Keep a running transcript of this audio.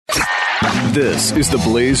This is the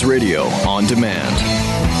Blaze Radio on demand.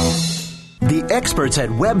 The experts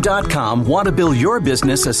at Web.com want to build your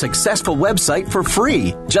business a successful website for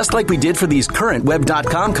free, just like we did for these current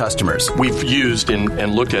Web.com customers. We've used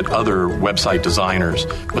and looked at other website designers,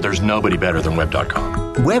 but there's nobody better than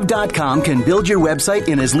Web.com. Web.com can build your website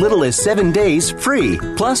in as little as 7 days free.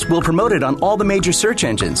 Plus, we'll promote it on all the major search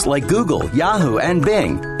engines like Google, Yahoo, and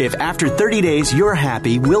Bing. If after 30 days you're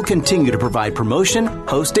happy, we'll continue to provide promotion,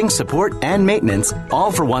 hosting, support, and maintenance,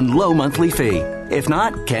 all for one low monthly fee. If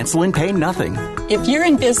not, cancel and pay nothing. If you're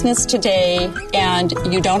in business today and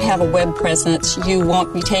you don't have a web presence, you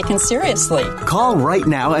won't be taken seriously. Call right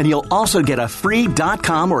now and you'll also get a free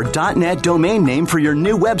 .com or .net domain name for your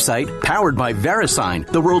new website powered by VeriSign,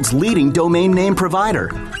 the world's leading domain name provider.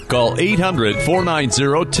 Call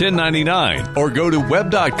 800-490-1099 or go to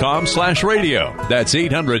web.com/radio. That's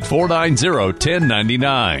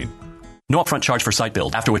 800-490-1099. No upfront charge for site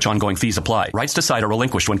build, after which ongoing fees apply. Rights to site are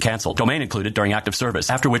relinquished when canceled. Domain included during active service,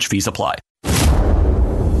 after which fees apply.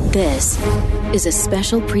 This is a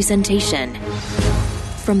special presentation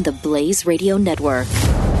from the Blaze Radio Network.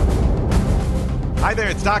 Hi there,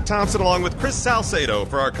 it's Doc Thompson along with Chris Salcedo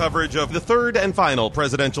for our coverage of the third and final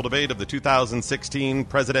presidential debate of the 2016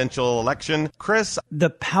 presidential election. Chris?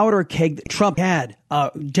 The powder keg that Trump had,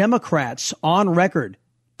 Democrats on record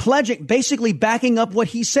pledging, basically backing up what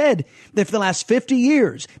he said, that for the last 50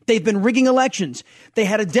 years, they've been rigging elections. They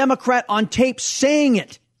had a Democrat on tape saying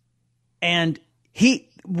it. And he,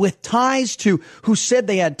 with ties to, who said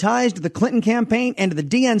they had ties to the Clinton campaign and to the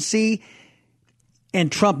DNC,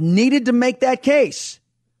 and Trump needed to make that case,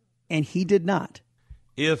 and he did not.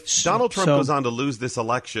 If Donald Trump goes on to lose this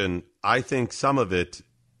election, I think some of it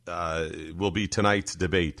will be tonight's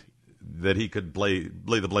debate, that he could lay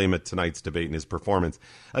the blame at tonight's debate in his performance.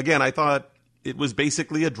 Again, I thought it was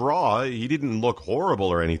basically a draw. He didn't look horrible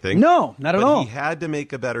or anything. No, not at all. He had to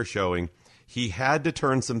make a better showing. He had to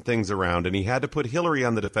turn some things around, and he had to put Hillary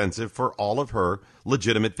on the defensive for all of her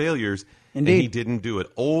legitimate failures. Indeed. And he didn't do it.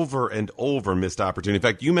 Over and over missed opportunity. In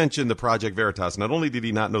fact, you mentioned the Project Veritas. Not only did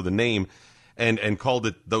he not know the name and called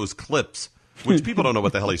it those clips, which people don't know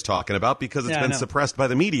what the hell he's talking about because it's been suppressed by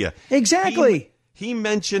the media. Exactly. He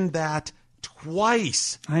mentioned that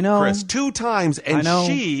twice. I know. Chris, 2 times, and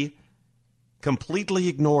she completely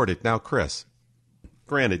ignored it. Now, Chris,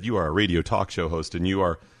 granted, you are a radio talk show host, and you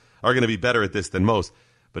are going to be better at this than most.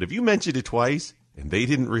 But if you mentioned it twice and they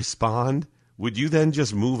didn't respond, would you then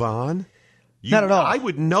just move on? Not at all. I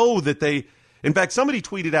would know that they... In fact, somebody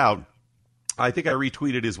tweeted out, I think I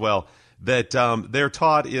retweeted as well, that they're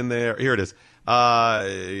taught in their... Here it is.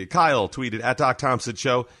 Kyle tweeted, at Doc Thompson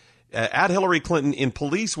Show, at Hillary Clinton, in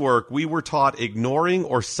police work, we were taught ignoring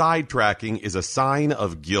or sidetracking is a sign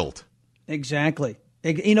of guilt. Exactly.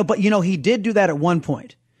 But he did do that at one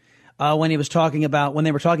point when they were talking about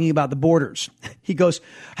the borders. He goes,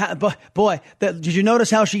 boy, did you notice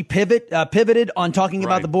how she pivoted on talking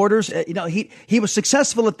about the borders? He was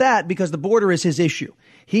successful at that because the border is his issue.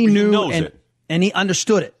 He knew and he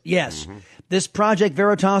understood it. Yes. Mm-hmm. This Project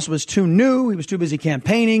Veritas was too new. He was too busy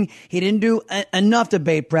campaigning. He didn't do enough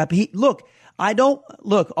debate prep.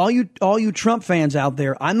 All you Trump fans out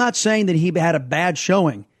there, I'm not saying that he had a bad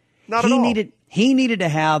showing. Not at all. He needed to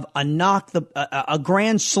have a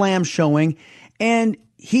grand slam showing, and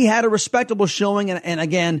he had a respectable showing. And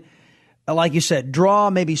again, like you said, draw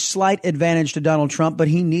maybe slight advantage to Donald Trump, but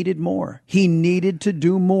he needed more. He needed to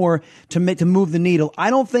do more to move the needle. I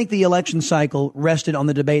don't think the election cycle rested on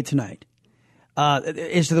the debate tonight.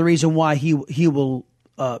 Is the reason why he will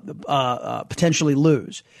potentially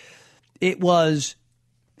lose. It was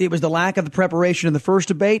the lack of the preparation in the first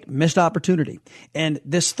debate, missed opportunity. And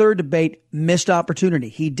this third debate, missed opportunity.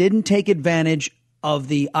 He didn't take advantage of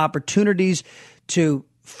the opportunities to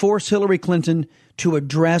force Hillary Clinton to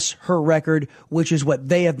address her record, which is what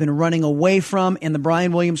they have been running away from in the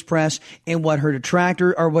Brian Williams press, and what her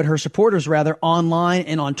supporters online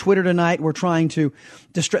and on Twitter tonight were trying to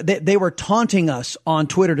they were taunting us on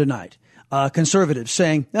Twitter tonight, conservatives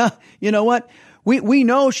saying, you know what? We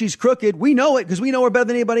know she's crooked. We know it because we know her better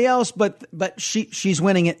than anybody else, but she's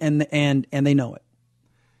winning it and they know it.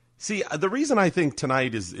 See, the reason I think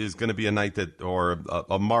tonight is going to be a night that, or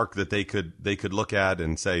a mark that they could look at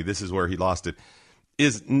and say this is where he lost it,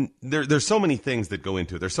 is there's so many things that go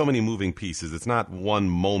into it. There's so many moving pieces. It's not one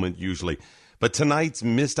moment usually. But tonight's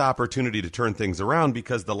missed opportunity to turn things around,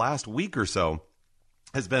 because the last week or so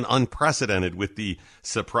has been unprecedented with the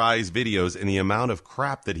surprise videos and the amount of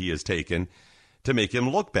crap that he has taken to make him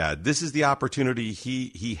look bad. This is the opportunity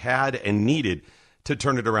he had and needed to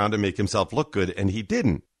turn it around and make himself look good, and he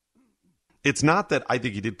didn't. It's not that I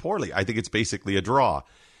think he did poorly. I think it's basically a draw.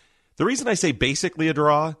 The reason I say basically a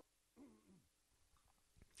draw,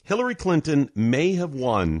 Hillary Clinton may have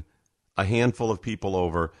won a handful of people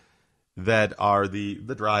over that are the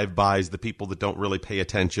drive-bys, the people that don't really pay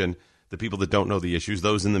attention, the people that don't know the issues,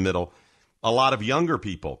 those in the middle. A lot of younger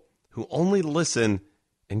people who only listen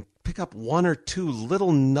and pick up one or two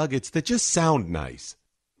little nuggets that just sound nice.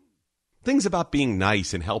 Things about being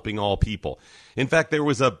nice and helping all people. In fact, there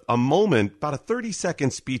was a moment, about a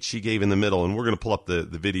 30-second speech she gave in the middle, and we're going to pull up the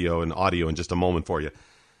video and audio in just a moment for you,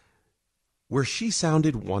 where she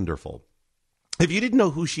sounded wonderful. If you didn't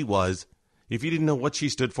know who she was, if you didn't know what she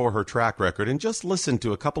stood for, her track record, and just listened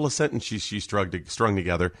to a couple of sentences she strung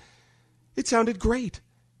together, it sounded great.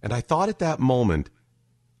 And I thought at that moment,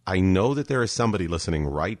 I know that there is somebody listening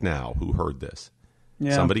right now who heard this.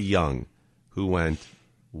 Yeah. Somebody young who went,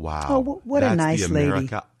 wow, what that's a nice the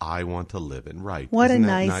America lady. I want to live in. Right. What Isn't a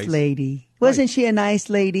that nice lady. Wasn't she a nice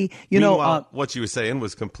lady? Meanwhile, what she was saying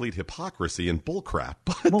was complete hypocrisy and bullcrap.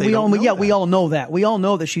 But we all know that. We all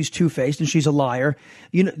know that she's two-faced and she's a liar.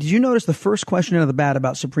 Did you notice the first question out of the bat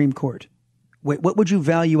about Supreme Court? Wait, what would you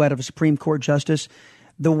value out of a Supreme Court justice?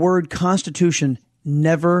 The word Constitution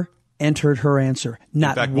never entered her answer.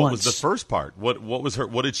 Not once. In fact, what was the first part? What was her?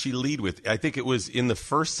 What did she lead with? I think it was in the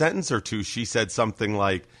first sentence or two. She said something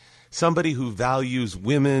like, "Somebody who values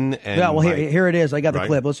women." And yeah, well, here it is. I got the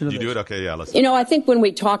clip. Listen to this. You do it? Okay, yeah. Listen. I think when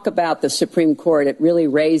we talk about the Supreme Court, it really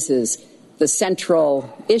raises the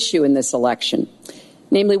central issue in this election,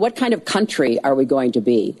 namely, what kind of country are we going to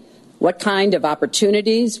be? What kind of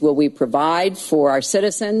opportunities will we provide for our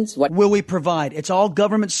citizens? What will we provide? It's all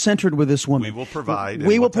government-centered with this woman. We will provide.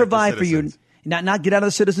 We will provide for you. Not get out of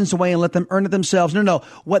the citizens' way and let them earn it themselves. No.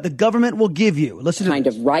 What the government will give you. Listen to what kind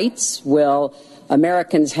of rights will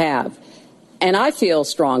Americans have? And I feel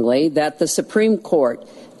strongly that the Supreme Court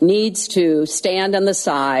needs to stand on the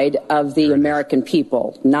side of the American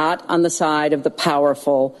people, not on the side of the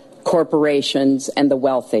powerful corporations and the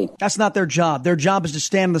wealthy. That's not their job. Their job is to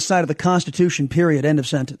stand on the side of the Constitution, period, end of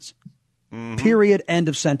sentence. Mm-hmm. Period, end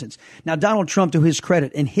of sentence. Now, Donald Trump, to his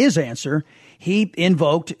credit, in his answer, he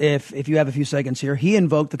invoked, if you have a few seconds here, he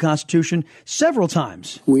invoked the Constitution several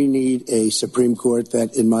times. We need a Supreme Court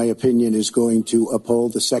that, in my opinion, is going to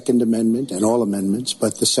uphold the Second Amendment and all amendments,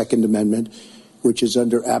 but the Second Amendment, which is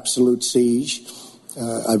under absolute siege.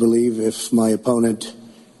 I believe if my opponent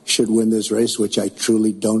should win this race, which I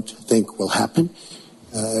truly don't think will happen,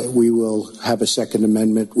 we will have a Second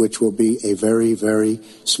Amendment which will be a very, very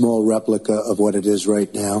small replica of what it is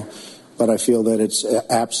right now. But I feel that it's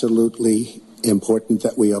absolutely important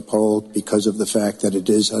that we uphold because of the fact that it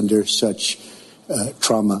is under such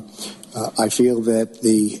trauma. I feel that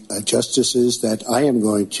the justices that I am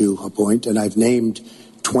going to appoint, and I've named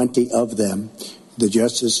 20 of them, the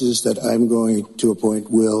justices that I'm going to appoint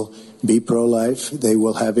will be pro-life. They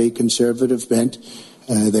will have a conservative bent.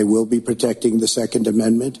 They will be protecting the Second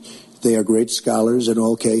Amendment. They are great scholars in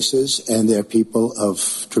all cases, and they're people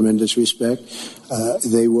of tremendous respect.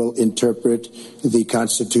 They will interpret the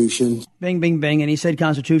Constitution. Bing, bing, bing. And he said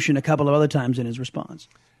Constitution a couple of other times in his response.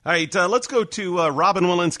 All right, let's go to Robin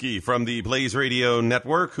Walensky from the Blaze Radio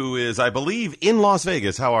Network, who is, I believe, in Las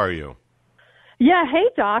Vegas. How are you? Yeah, hey,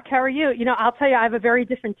 Doc, how are you? I'll tell you, I have a very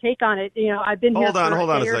different take on it. I've been here Hold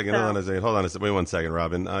on a second, Wait 1 second,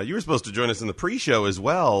 Robin. You were supposed to join us in the pre-show as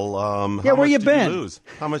well. Where you been?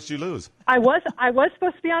 How much did you lose? I was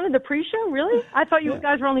supposed to be on in the pre-show, really? I thought you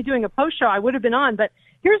guys were only doing a post-show. I would have been on, but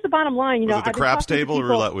here's the bottom line. Was it the craps table or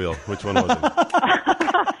roulette wheel? Which one was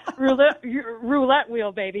it? Roulette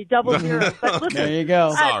wheel, baby, double zero. But listen, there you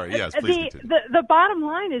go. Sorry, yes, please continue. The bottom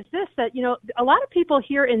line is this, that, a lot of people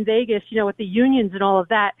here in Vegas, with the unions and all of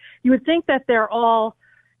that, you would think that they're all,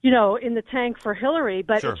 in the tank for Hillary,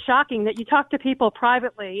 but It's shocking that you talk to people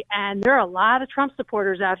privately, and there are a lot of Trump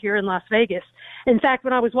supporters out here in Las Vegas. In fact,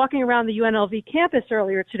 when I was walking around the UNLV campus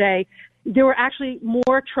earlier today, there were actually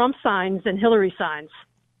more Trump signs than Hillary signs.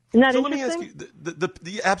 Isn't that interesting? Let me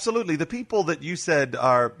ask you, absolutely, the people that you said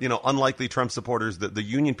are, unlikely Trump supporters, the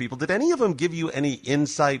union people, did any of them give you any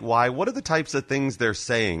insight why? What are the types of things they're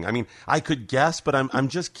saying? I mean, I could guess, but I'm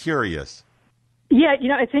just curious. Yeah,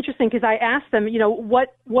 it's interesting because I asked them,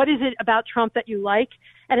 what is it about Trump that you like?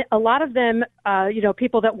 And a lot of them,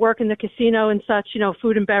 people that work in the casino and such,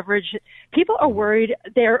 food and beverage, people are worried.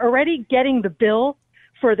 They're already getting the bill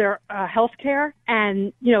for their health care,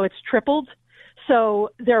 and, it's tripled. So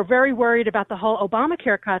they're very worried about the whole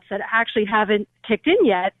Obamacare cuts that actually haven't kicked in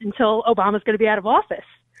yet until Obama's going to be out of office.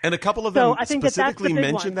 And a couple of them specifically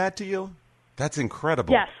mentioned that to you? That's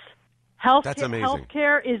incredible. Yes. That's amazing.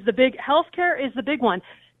 Healthcare is the big one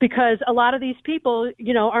because a lot of these people,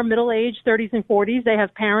 are middle-aged, 30s and 40s. They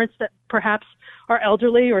have parents that perhaps are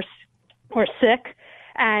elderly or or sick.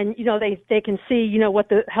 And, they can see, what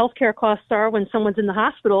the healthcare costs are when someone's in the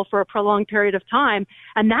hospital for a prolonged period of time.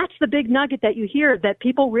 And that's the big nugget that you hear, that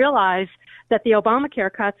people realize that the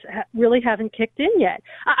Obamacare cuts really haven't kicked in yet.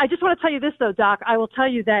 I just want to tell you this, though, Doc. I will tell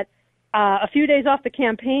you that a few days off the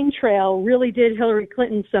campaign trail really did Hillary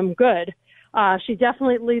Clinton some good. She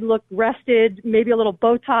definitely looked rested, maybe a little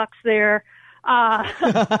Botox there. I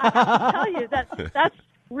have to tell you that's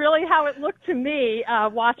really how it looked to me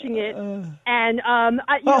watching it. And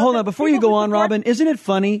hold on, before you go on, Robin, isn't it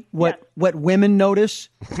funny what women notice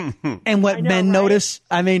and what men notice?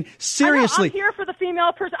 I mean, seriously. I'm here for the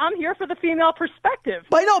female. I'm here for the female perspective.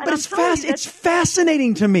 I know, but it's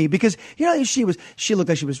fascinating to me because she looked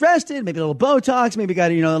like she was rested, maybe a little Botox, maybe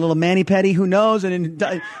got a little mani pedi, who knows? And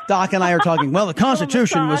then Doc and I are talking. Well, the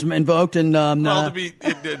Constitution was invoked, and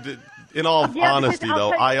in all honesty,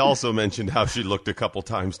 though, I also mentioned how she looked a couple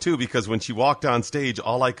times, too, because when she walked on stage,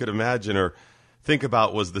 all I could imagine or think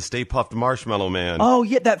about was the Stay Puft Marshmallow Man. Oh,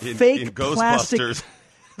 yeah, that fake in plastic. Ghostbusters.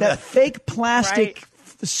 That fake plastic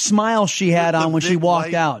smile she had on when she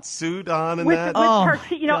walked out. Suit on and with that. Her,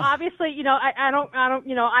 obviously, I don't,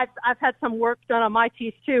 I've had some work done on my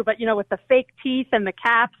teeth, too, but, with the fake teeth and the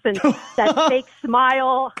caps and that fake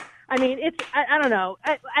smile. I mean, I don't know.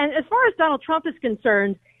 And as far as Donald Trump is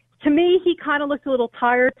concerned, to me, he kind of looked a little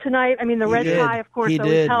tired tonight. I mean, the red tie, of course,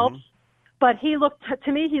 always helps. But he looked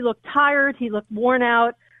tired. He looked worn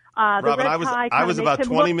out. Robin, I was about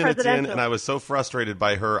 20 minutes in, and I was so frustrated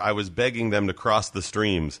by her, I was begging them to cross the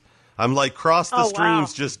streams. I'm like, cross the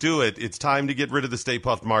streams, just do it. It's time to get rid of the Stay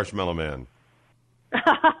Puft Marshmallow Man.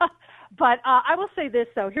 But I will say this,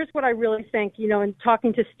 though. Here's what I really think, in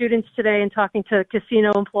talking to students today and talking to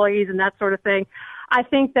casino employees and that sort of thing. I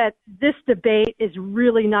think that this debate is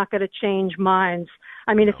really not going to change minds.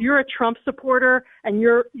 I mean, if you're a Trump supporter and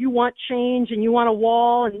you want change and you want a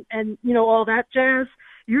wall and all that jazz,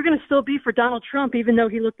 you're going to still be for Donald Trump, even though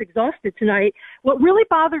he looked exhausted tonight. What really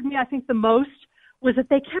bothered me, I think, the most was that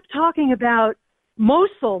they kept talking about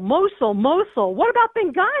Mosul. What about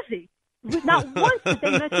Benghazi? Not once did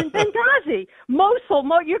they mention Benghazi. Mosul.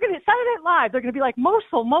 You're going to Saturday Night Live. They're going to be like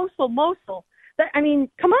Mosul. I mean,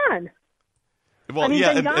 come on. Well,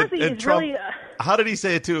 Benghazi and is Trump, really. How did he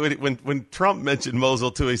say it too? When Trump mentioned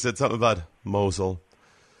Mosul too, he said something about Mosul.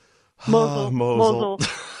 Mosul.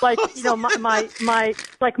 Like my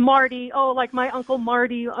like Marty. Oh, like my Uncle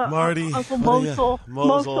Marty. Uncle Mosul.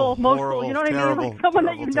 Mosul. You know what I mean? Like someone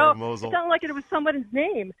that you know. Mosul. It sounded like it was someone's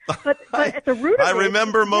name. But at the root of it, I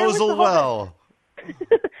remember Mosul well.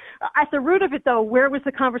 At the root of it, though, where was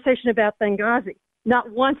the conversation about Benghazi?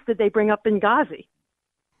 Not once did they bring up Benghazi.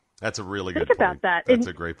 That's a really good point. Think about that. That's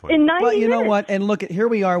a great point. In 90 But you know minutes. what? And look, here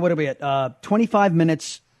we are. What are we at? 25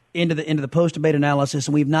 minutes into the post-debate analysis,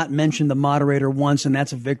 and we've not mentioned the moderator once, and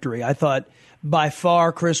that's a victory. I thought by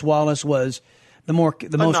far Chris Wallace was the most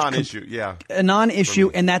non-issue, a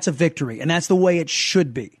non-issue, and that's a victory, and that's the way it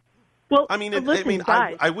should be. Well, I mean,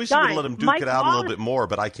 guys, I wish you would let him duke it out a little bit more,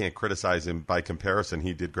 but I can't criticize him by comparison.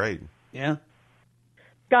 He did great. Yeah.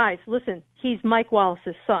 Guys, listen, he's Mike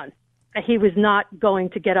Wallace's son. He was not going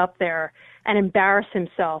to get up there and embarrass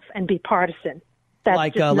himself and be partisan. That's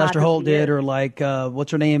like Lester Holt did, or like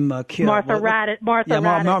what's her name? Martha Raddatz. Martha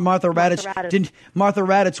Raddatz. Martha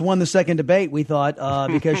Raddatz won the second debate, we thought,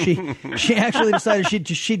 because she actually decided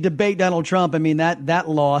she'd debate Donald Trump. I mean, that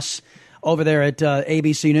loss over there at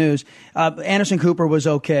ABC News. Anderson Cooper was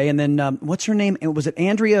okay, and then what's her name? Was it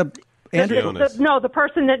Andrea? The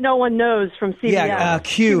person that no one knows from CBS. Yeah,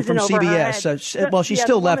 Q from CBS. Well, she's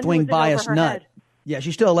still left-wing biased nut. Yeah,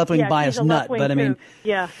 she's still a left-wing biased nut, but I mean,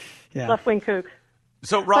 yeah, left-wing kook.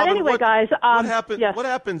 So, Robin, but anyway, guys, what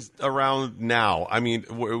happens around now? I mean,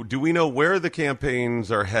 do we know where the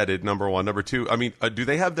campaigns are headed, number one? Number two, I mean, do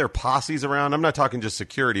they have their posses around? I'm not talking just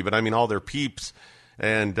security, but I mean all their peeps.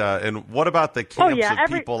 And what about the camps of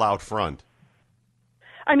people out front?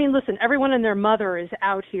 I mean, listen, everyone and their mother is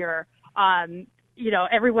out here.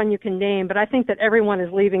 Everyone you can name, but I think that everyone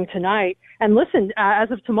is leaving tonight. And listen, as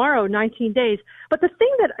of tomorrow, 19 days. But the thing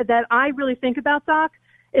that I really think about, Doc,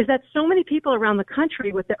 is that so many people around the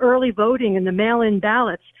country with the early voting and the mail-in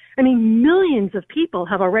ballots, I mean, millions of people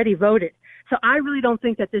have already voted. So I really don't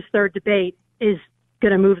think that this third debate is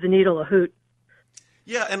going to move the needle a hoot.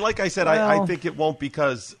 Yeah, and like I said, I think it won't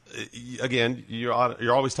because, again, you're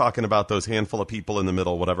always talking about those handful of people in the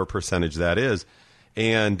middle, whatever percentage that is.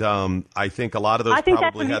 And I think a lot of those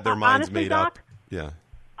probably had their minds made up. Yeah.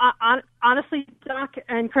 Honestly, Doc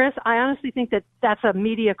and Chris, I honestly think that that's a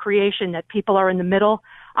media creation, that people are in the middle.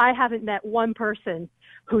 I haven't met one person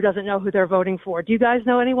who doesn't know who they're voting for. Do you guys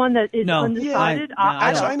know anyone that is undecided?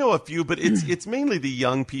 Actually, I know a few, but it's mainly the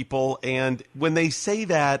young people. And when they say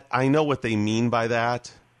that, I know what they mean by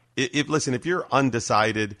that. Listen, if you're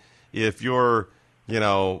undecided, if you're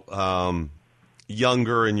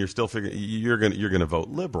younger and you're still figuring, you're gonna vote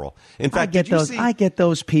liberal. In fact, I get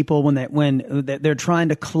those people when they're trying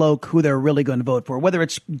to cloak who they're really going to vote for, whether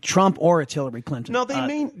it's Trump or it's Hillary Clinton. No,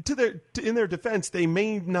 they in their defense, they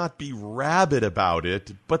may not be rabid about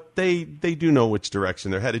it, but they do know which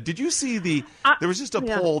direction they're headed. Did you see there was just a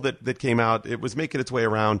poll that came out. It was making its way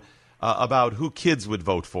around about who kids would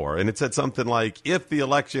vote for, and it said something like, if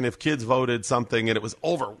kids voted something, and it was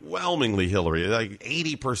overwhelmingly Hillary, like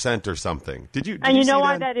 80% or something. Did you know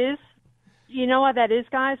why that is? You know why that is,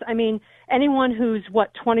 guys? I mean, anyone who's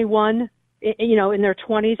 21, in their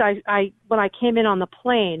 20s. When I came in on the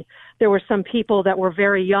plane, there were some people that were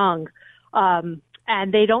very young,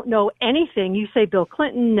 and they don't know anything. You say Bill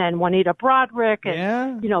Clinton and Juanita Broaddrick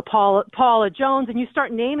and, Paula Jones, and you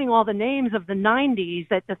start naming all the names of the 90s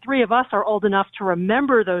that the three of us are old enough to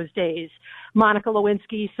remember those days. Monica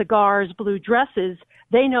Lewinsky, cigars, blue dresses.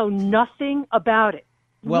 They know nothing about it.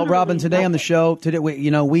 Well, Robin, today on the show,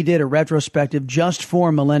 we did a retrospective just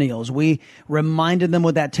for millennials. We reminded them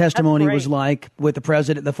what that testimony was like with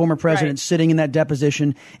the former president sitting in that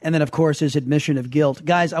deposition, and then, of course, his admission of guilt.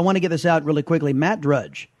 Guys, I want to get this out really quickly. Matt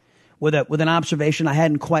Drudge, with an observation, I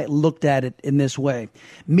hadn't quite looked at it in this way.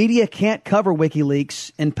 Media can't cover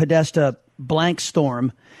WikiLeaks and Podesta blank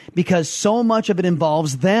storm because so much of it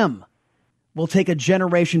involves them. Will take a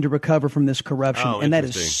generation to recover from this corruption, and that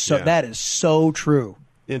is so true.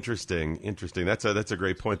 Interesting. That's a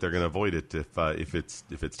great point. They're going to avoid it if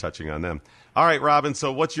it's touching on them. All right, Robin.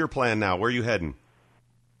 So what's your plan now? Where are you heading?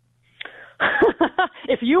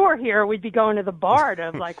 If you were here, we'd be going to the bar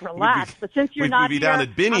to relax. But since you're not here, we'd be down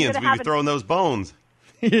at Binion's. We'd be throwing those bones.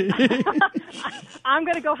 I'm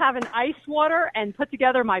going to go have an ice water and put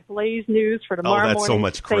together my Blaze News for tomorrow morning. That's so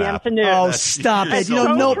much crap. Oh, stop it.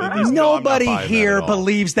 Nobody here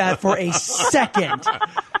believes that for a second.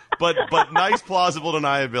 But nice plausible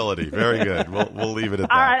deniability. Very good. We'll leave it at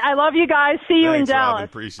that. All right. I love you guys. See you in Dallas. Robin,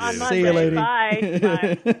 appreciate it. See you, lady.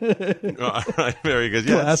 Bye. All right. Very good.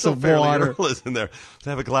 Yeah, glass of water. Listen there. To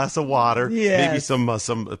have a glass of water. Yes. Maybe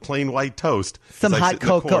some plain white toast. Some hot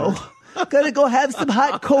cocoa. Gonna go have some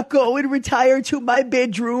hot cocoa and retire to my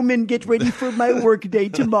bedroom and get ready for my work day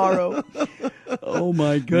tomorrow. Oh,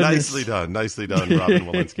 my goodness. Nicely done, Robin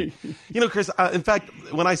Walensky. Chris, in fact,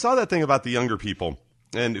 when I saw that thing about the younger people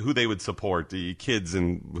and who they would support, the kids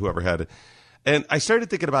and whoever had it, and I started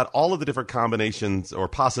thinking about all of the different combinations or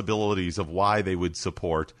possibilities of why they would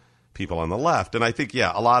support people on the left. And I think,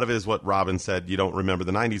 a lot of it is what Robin said. You don't remember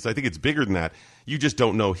the 90s. I think it's bigger than that. You just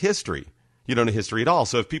don't know history. You don't know history at all.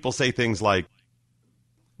 So if people say things like,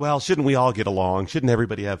 well, shouldn't we all get along? Shouldn't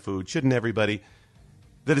everybody have food? Shouldn't everybody?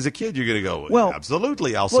 That as a kid, you're going to go, well,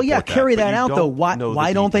 absolutely, I'll support that. Carry that out, though. Why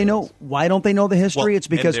don't they know? Why don't they know the history? It's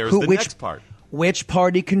because which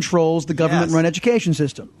party controls the government-run education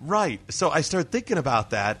system? Right. So I started thinking about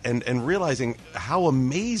that and realizing how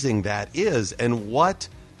amazing that is and what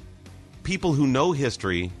people who know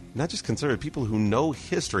history, not just conservative, people who know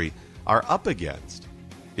history are up against.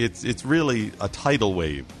 It's really a tidal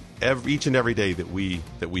wave each and every day that we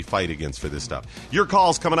fight against for this stuff. Your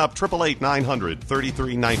call's coming up,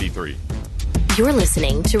 888-900-3393. You're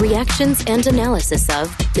listening to reactions and analysis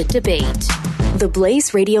of The Debate. The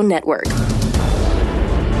Blaze Radio Network.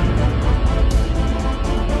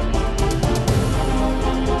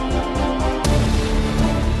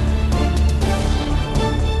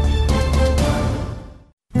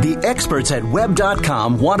 The experts at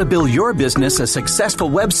Web.com want to build your business a successful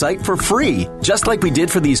website for free, just like we did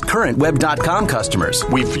for these current Web.com customers.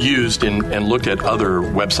 We've used and looked at other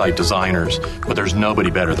website designers, but there's nobody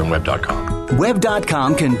better than Web.com.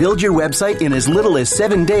 Web.com can build your website in as little as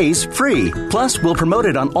 7 days free. Plus, we'll promote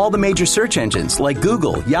it on all the major search engines like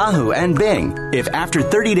Google, Yahoo, and Bing. If after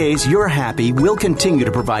 30 days you're happy, we'll continue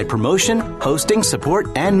to provide promotion, hosting, support,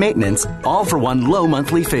 and maintenance, all for one low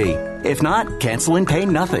monthly fee. If not, cancel and pay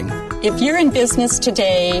nothing. If you're in business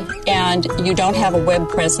today and you don't have a web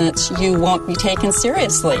presence, you won't be taken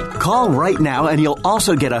seriously. Call right now and you'll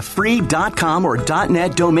also get a free .com or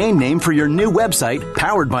 .net domain name for your new website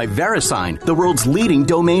powered by VeriSign, the world's leading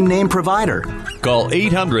domain name provider. Call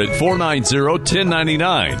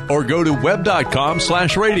 800-490-1099 or go to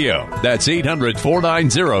web.com/radio. That's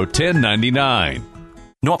 800-490-1099.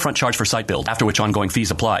 No upfront charge for site build, after which ongoing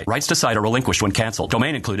fees apply. Rights to site are relinquished when canceled.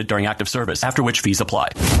 Domain included during active service, after which fees apply.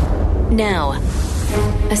 Now,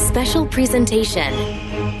 a special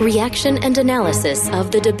presentation. Reaction and analysis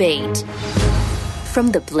of The Debate.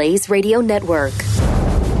 from the Blaze Radio Network.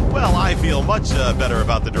 Well, I feel much better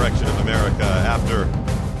about the direction of America after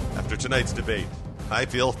tonight's debate. I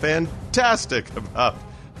feel fantastic about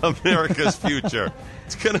America's future.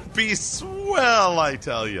 It's going to be swell, I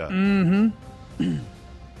tell you. Mm-hmm.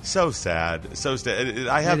 So sad.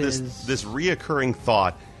 I have this reoccurring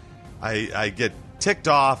thought. I get ticked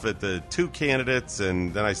off at the two candidates,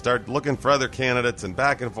 and then I start looking for other candidates and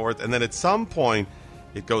back and forth. And then at some point,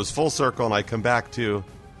 it goes full circle, and I come back to,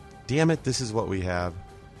 damn it, this is what we have.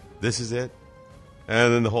 This is it.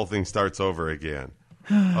 And then the whole thing starts over again.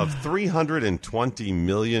 Of 320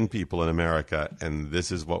 million people in America, and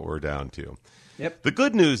this is what we're down to. Yep. The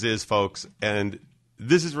good news is, folks, and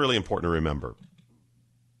this is really important to remember,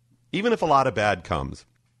 even if a lot of bad comes,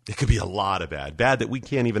 it could be a lot of bad that we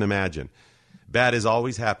can't even imagine. Bad has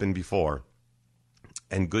always happened before,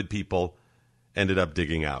 and good people ended up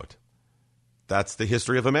digging out. That's the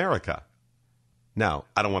history of America. Now,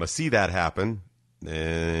 I don't want to see that happen,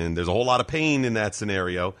 and there's a whole lot of pain in that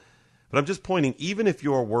scenario, but I'm just pointing, even if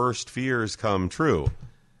your worst fears come true,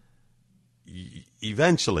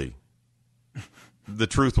 eventually the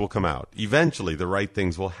truth will come out. Eventually the right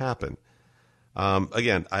things will happen.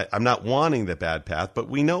 Again, I'm not wanting the bad path, but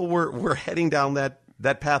we know we're heading down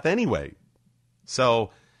that path anyway.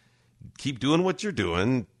 So keep doing what you're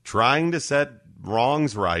doing, trying to set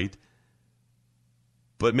wrongs right,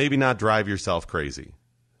 but maybe not drive yourself crazy,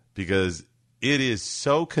 because it is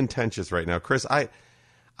so contentious right now. Chris, I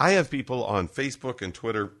have people on Facebook and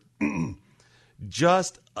Twitter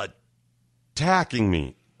just attacking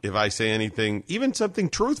me if I say anything, even something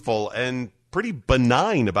truthful and pretty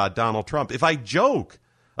benign about Donald Trump. If I joke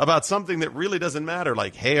about something that really doesn't matter,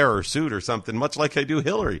 like hair or suit or something, much like I do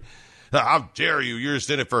Hillary. How dare you? You're just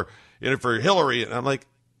in it for Hillary. And I'm like,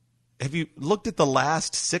 have you looked at the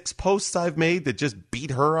last 6 posts I've made that just beat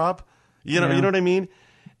her up? You know what I mean?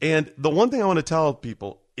 And the one thing I want to tell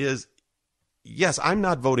people is, yes, I'm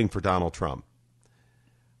not voting for Donald Trump.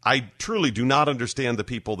 I truly do not understand the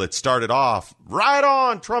people that started off, right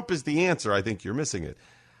on, Trump is the answer. I think you're missing it.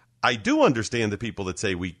 I do understand the people that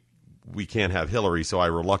say we can't have Hillary, so I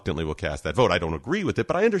reluctantly will cast that vote. I don't agree with it,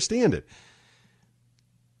 but I understand it.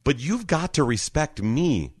 But you've got to respect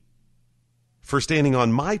me for standing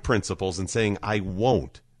on my principles and saying I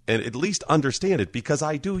won't, and at least understand it, because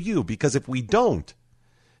I do you. Because if we don't,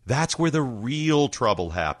 that's where the real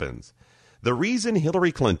trouble happens. The reason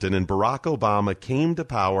Hillary Clinton and Barack Obama came to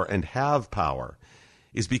power and have power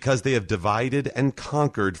is because they have divided and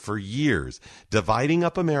conquered for years, dividing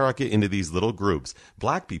up America into these little groups: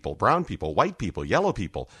 black people, brown people, white people, yellow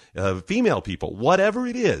people, female people, whatever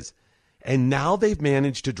it is. And now they've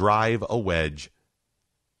managed to drive a wedge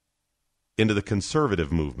into the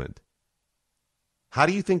conservative movement. How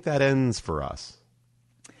do you think that ends for us?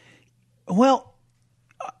 Well,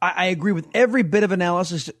 I agree with every bit of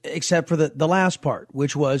analysis except for the last part,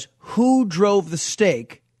 which was who drove the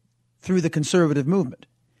stake through the conservative movement.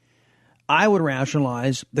 I would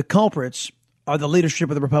rationalize the culprits are the leadership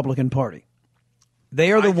of the Republican Party.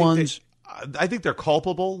 They are the ones. I think they're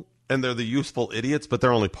culpable and they're the useful idiots, but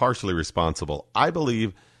they're only partially responsible. I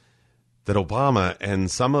believe that Obama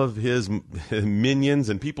and some of his minions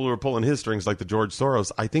and people who are pulling his strings, like the George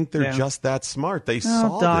Soros, I think they're just that smart. They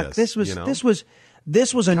saw Doc, this.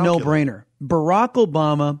 This was a no-brainer. Barack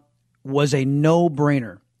Obama was a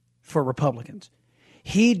no-brainer for Republicans.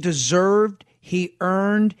 He deserved, he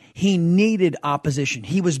earned, he needed opposition.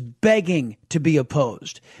 He was begging to be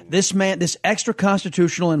opposed. This man, this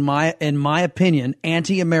extra-constitutional, in my opinion,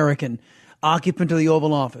 anti-American occupant of the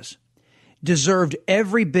Oval Office, deserved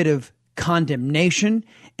every bit of condemnation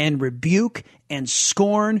and rebuke and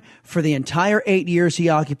scorn for the entire 8 years he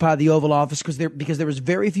occupied the Oval Office, because there was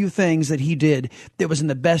very few things that he did that was in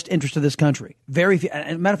the best interest of this country. Very few.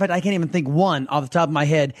 As a matter of fact, I can't even think one off the top of my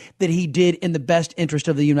head that he did in the best interest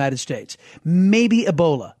of the United States. Maybe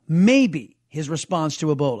Ebola. Maybe his response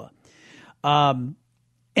to Ebola. And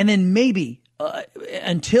then maybe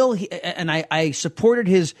until he, and I supported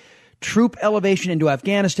his troop elevation into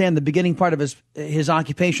Afghanistan, the beginning part of his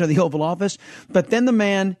occupation of the Oval Office. But then the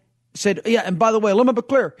man said, yeah, and by the way, let me be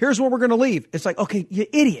clear, here's where we're going to leave. It's like, okay, you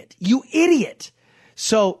idiot.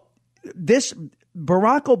 So this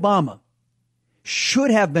Barack Obama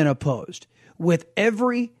should have been opposed with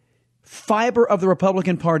every fiber of the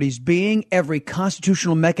Republican parties being every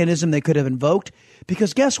constitutional mechanism they could have invoked.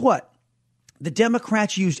 Because guess what? The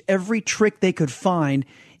Democrats used every trick they could find,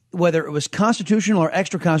 whether it was constitutional or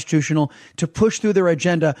extra-constitutional, to push through their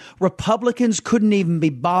agenda. Republicans couldn't even be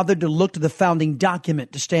bothered to look to the founding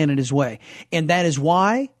document to stand in his way. And that is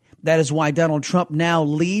why Donald Trump now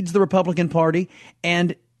leads the Republican Party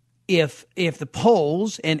and if the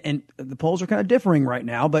polls, and the polls are kind of differing right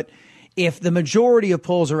now, but if the majority of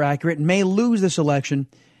polls are accurate, may lose this election.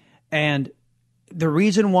 And the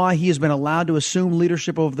reason why he has been allowed to assume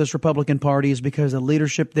leadership over this Republican Party is because the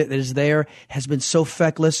leadership that is there has been so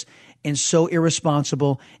feckless and so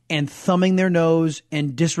irresponsible and thumbing their nose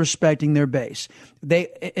and disrespecting their base.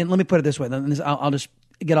 And let me put it this way, then I'll just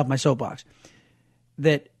get off my soapbox,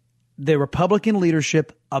 that the Republican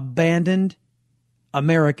leadership abandoned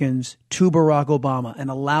Americans to Barack Obama and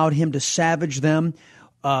allowed him to savage them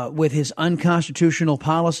with his unconstitutional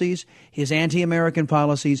policies, his anti-American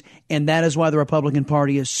policies, and that is why the Republican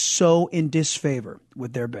Party is so in disfavor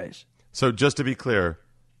with their base. So just to be clear,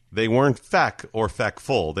 they weren't feck or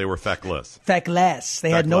feckful. They were feckless. Feckless. They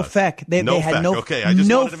had no feck. They no had feck. no. Okay, I just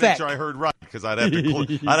no wanted to feck. make sure I heard right because I'd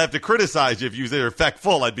have to criticize you if you said they were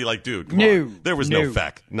feckful. I'd be like, dude, come No, on. There was no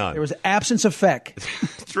feck. None. There was absence of feck.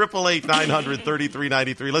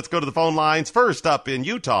 888-900-3393. Let's go to the phone lines. First up in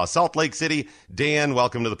Utah, Salt Lake City. Dan,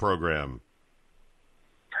 welcome to the program.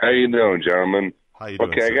 How you doing, gentlemen? How you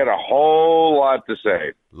doing, Okay, sir? I got a whole lot to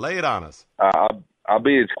say. Lay it on us. I'll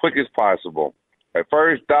be as quick as possible. At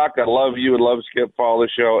first, Doc, I love you and love Skip. Follow the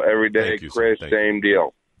show every day. Thank you, sir. Chris, Thank you. same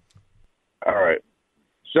deal. All right.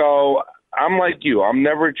 So I'm like you. I'm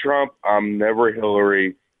never Trump. I'm never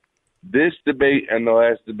Hillary. This debate and the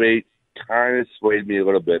last debate kind of swayed me a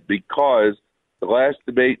little bit because the last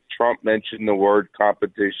debate, Trump mentioned the word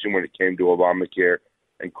competition when it came to Obamacare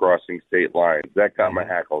and crossing state lines. That got my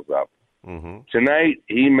hackles up. Mm-hmm. Tonight,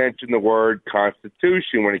 he mentioned the word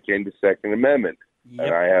Constitution when it came to Second Amendment. Yep.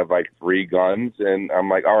 And I have like 3 guns, and I'm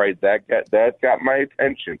like, all right, that got my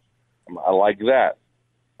attention. I like that.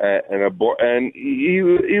 And he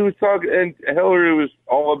was talking, and Hillary was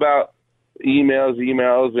all about emails,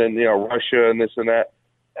 and Russia and this and that.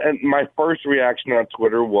 And my first reaction on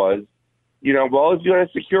Twitter was, well, if you had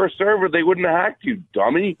a secure server, they wouldn't have hacked you,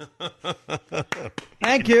 dummy.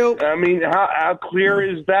 Thank you. I mean, how clear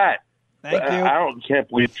is that? Thank you. Can't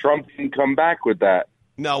believe Trump didn't come back with that.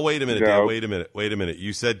 No, wait a minute, Dan. Wait a minute.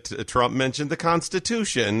 You said Trump mentioned the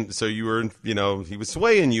Constitution, so you were, he was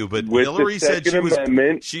swaying you. But with Hillary said she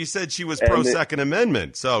was pro Second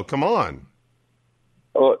Amendment. So come on.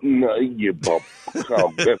 Oh no, you bump.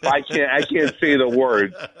 If I can't say the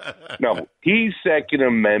words. No, he's Second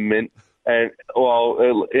Amendment, and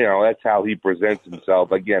that's how he presents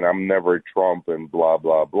himself. Again, I'm never Trump and blah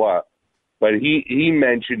blah blah, but he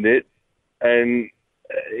mentioned it, and.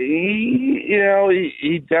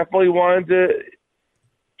 He definitely wanted to.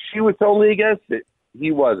 She was totally against it.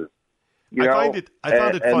 He wasn't. I found it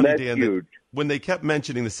funny, Dan, that when they kept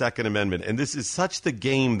mentioning the Second Amendment, and this is such the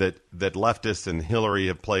game that leftists and Hillary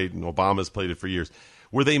have played, and Obama's played it for years,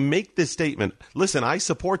 where they make this statement: "Listen, I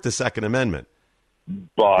support the Second Amendment,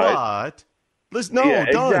 but listen, no, yeah,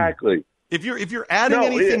 done. Exactly. If you're adding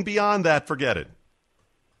anything beyond that, forget it.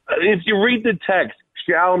 If you read the text."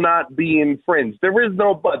 Shall not be infringed. There is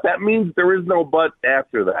no but. That means there is no but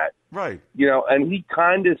after that. Right. And he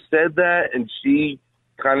kind of said that, and she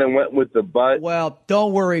kind of went with the but. Well,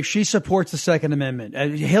 don't worry. She supports the Second Amendment.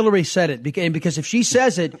 Hillary said it, because if she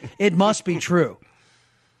says it, it must be true.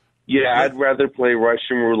 Yeah, I'd rather play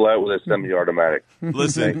Russian roulette with a semi-automatic.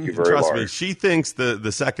 Listen, Thank you very trust much. me. She thinks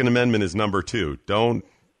the Second Amendment is number 2. Don't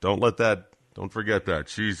let that. Don't forget that.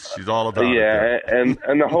 She's all about it. Yeah, and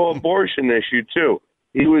the whole abortion issue too.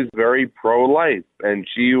 He was very pro-life, and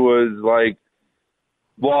she was like,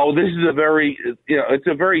 well, this is it's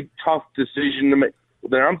a very tough decision to make.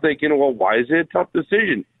 Then I'm thinking, well, why is it a tough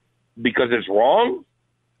decision? Because it's wrong?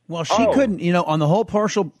 Well, she couldn't, on the whole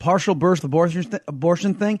partial birth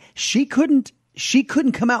abortion thing, she couldn't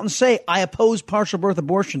come out and say, I oppose partial birth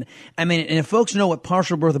abortion. I mean, and if folks know what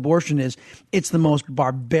partial birth abortion is, it's the most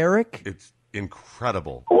barbaric. It's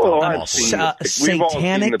incredible. Well, I've seen we've all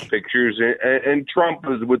seen the pictures, and Trump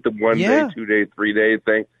was with the 1 day, 2 day, 3 day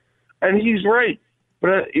thing, and he's right.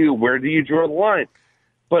 But where do you draw the line?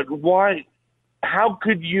 But why? How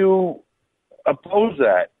could you oppose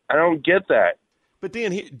that? I don't get that. But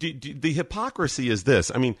Dan, the hypocrisy is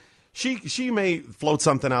this. I mean, she may float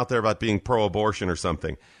something out there about being pro-abortion or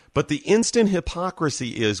something. But the instant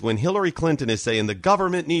hypocrisy is when Hillary Clinton is saying the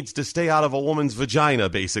government needs to stay out of a woman's vagina,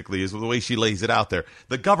 basically, is the way she lays it out there.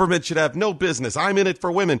 The government should have no business. I'm in it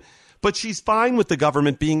for women. But she's fine with the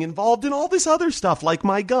government being involved in all this other stuff, like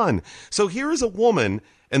my gun. So here is a woman,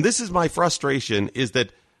 and this is my frustration, is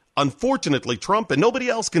that unfortunately Trump and nobody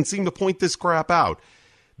else can seem to point this crap out,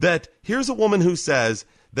 that here's a woman who says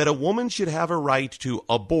that a woman should have a right to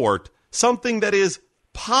abort something that is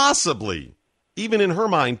possibly, even in her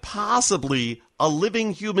mind, possibly a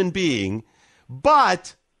living human being,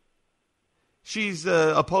 but she's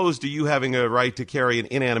opposed to you having a right to carry an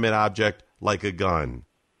inanimate object like a gun.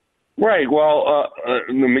 Right. Well, let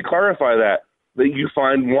me clarify that you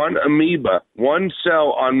find one amoeba, one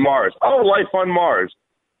cell on Mars. Oh, life on Mars.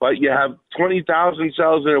 But you have 20,000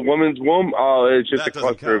 cells in a woman's womb. Oh, it's just a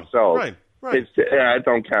cluster of cells. Right. It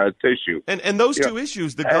don't count as tissue. And those two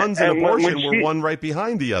issues, the guns and abortion, were one right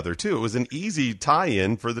behind the other, too. It was an easy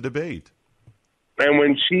tie-in for the debate. And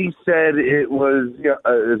when she said it was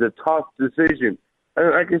a tough decision, and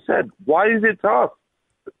like I said, why is it tough?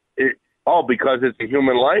 Because it's a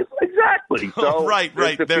human life? Exactly. So right.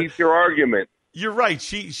 This defeats your argument. You're right.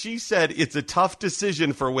 She said it's a tough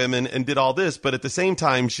decision for women and did all this, but at the same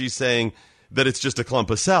time, she's saying that it's just a clump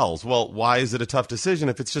of cells. Well, why is it a tough decision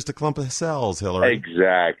if it's just a clump of cells, Hillary?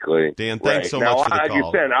 Exactly. Dan, thanks so much for the call. Like you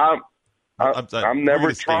said, I'm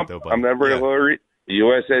never Trump. I'm never Hillary.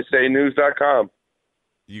 USSAnews.com.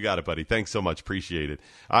 You got it, buddy. Thanks so much. Appreciate it.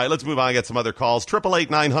 All right, let's move on and get some other calls.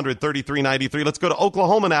 888-900-3393. Let's go to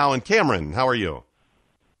Oklahoma now. And Cameron, how are you?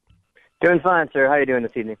 Doing fine, sir. How are you doing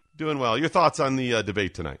this evening? Doing well. Your thoughts on the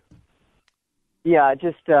debate tonight? Yeah,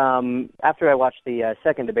 just after I watched the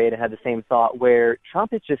second debate, I had the same thought where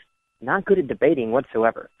Trump is just not good at debating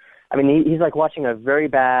whatsoever. I mean, he's like watching a very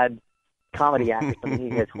bad comedy act or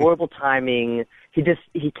something. He has horrible timing. He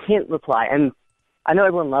can't reply. And I know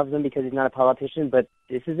everyone loves him because he's not a politician, but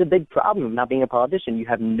this is a big problem of not being a politician. You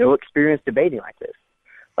have no experience debating like this.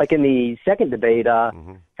 Like in the second debate,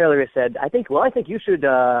 Hillary said, "I think you should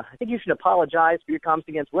apologize for your comments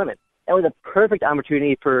against women." That was a perfect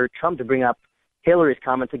opportunity for Trump to bring up Hillary's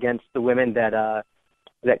comments against the women that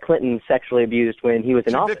Clinton sexually abused when he was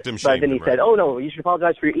in office. But then he said, "Oh no, you should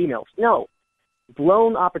apologize for your emails." No,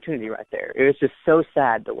 blown opportunity right there. It was just so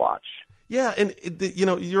sad to watch. Yeah, and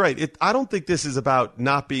you're right. I don't think this is about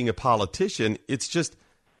not being a politician. It's just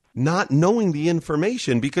not knowing the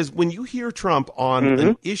information, because when you hear Trump on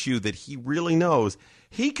an issue that he really knows,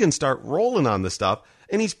 he can start rolling on the stuff,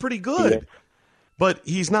 and he's pretty good. Yeah. But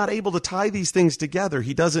he's not able to tie these things together.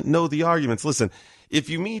 He doesn't know the arguments. Listen, if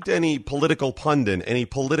you meet any political pundit, any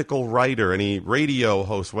political writer, any radio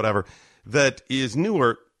host, whatever, that is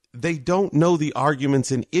newer, they don't know the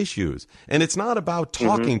arguments and issues. And it's not about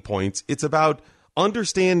talking points. It's about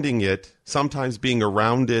understanding it, sometimes being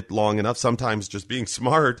around it long enough, sometimes just being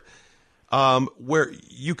smart, where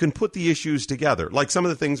you can put the issues together. Like some of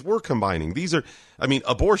the things we're combining. These are,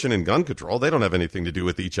 abortion and gun control, they don't have anything to do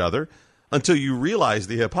with each other until you realize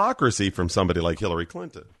the hypocrisy from somebody like Hillary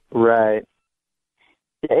Clinton. Right.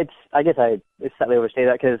 It's slightly overstate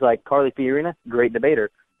that because like Carly Fiorina, great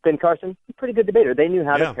debater. Ben Carson, pretty good debater. They knew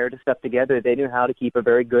how to pair the stuff together. They knew how to keep a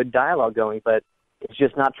very good dialogue going, but it's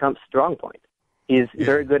just not Trump's strong point. He's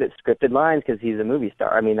very good at scripted lines because he's a movie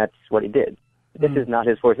star. I mean, that's what he did. This is not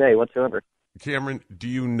his forte whatsoever. Cameron, do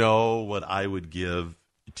you know what I would give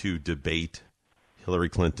to debate Hillary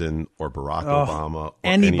Clinton or Barack Obama? Or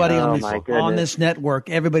anybody on this network,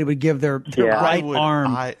 everybody would give their right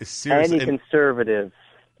arm. Any conservative.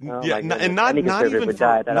 Not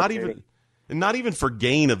even for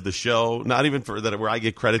gain of the show, not even for that where I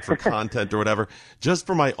get credit for content or whatever, just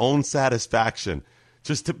for my own satisfaction.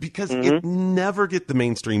 Because it never get the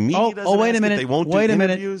mainstream media. Wait a minute. They won't do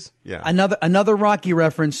interviews. Yeah. Another Rocky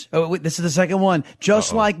reference. This is the second one.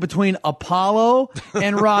 Just like between Apollo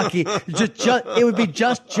and Rocky, it would be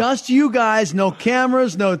just you guys, no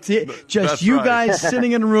cameras, just you guys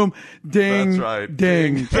sitting in a room. Ding, that's right.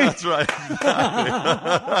 Ding. That's right.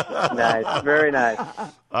 Nice, very nice.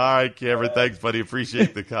 All right, Cameron. Thanks, buddy.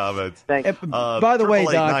 Appreciate the comments. Thanks. By the way,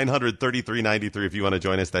 Doc, 900-3393 if you want to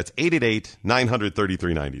join us. That's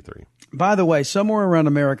 888-900-3393. By the way, somewhere around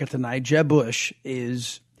America tonight, Jeb Bush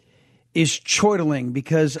is chortling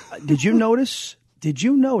because did you notice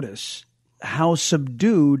how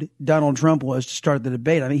subdued Donald Trump was to start the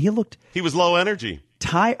debate? I mean, he was low energy.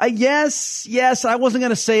 Tired. Yes. I wasn't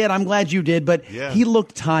going to say it. I'm glad you did, but he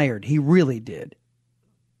looked tired. He really did.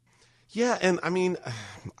 Yeah, and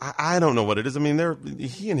I don't know what it is.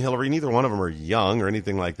 He and Hillary, neither one of them are young or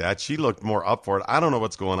anything like that. She looked more up for it. I don't know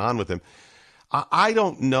what's going on with him. I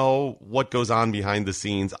don't know what goes on behind the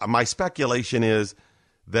scenes. My speculation is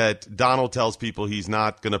that Donald tells people he's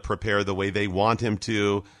not going to prepare the way they want him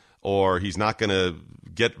to, or he's not going to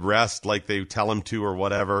get rest like they tell him to or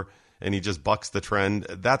whatever, and he just bucks the trend.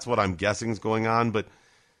 That's what I'm guessing is going on, but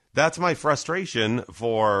that's my frustration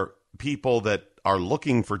for people that are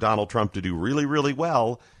looking for Donald Trump to do really, really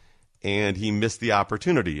well, and he missed the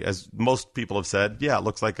opportunity. As most people have said, it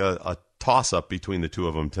looks like a toss-up between the two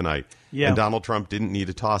of them tonight. Yeah. And Donald Trump didn't need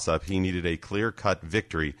a toss-up. He needed a clear-cut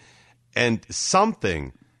victory and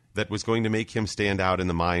something that was going to make him stand out in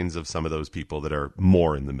the minds of some of those people that are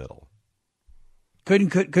more in the middle.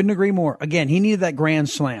 Couldn't agree more. Again, he needed that grand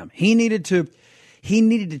slam. He needed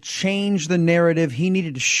to change the narrative. He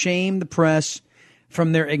needed to shame the press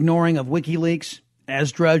from their ignoring of WikiLeaks,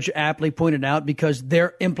 as Drudge aptly pointed out, because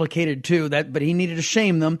they're implicated too. But he needed to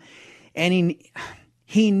shame them, and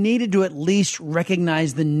he needed to at least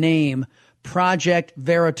recognize the name Project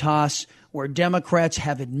Veritas, where Democrats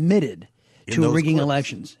have admitted to rigging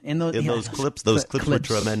elections. Those clips were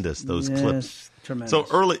tremendous. Those clips. Tremendous. So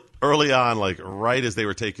early on, like right as they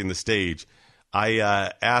were taking the stage,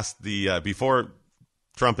 I asked before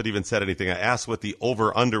Trump had even said anything, I asked what the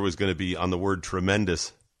over-under was going to be on the word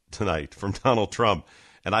tremendous tonight from Donald Trump.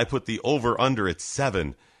 And I put the over-under at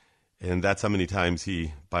 7. And that's how many times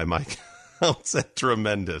he, by my count, said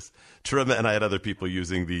tremendous. And I had other people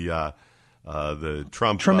using the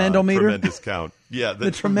Trump Tremendometer? tremendous count. Yeah,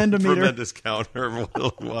 the Tremendometer. Tremendous count, or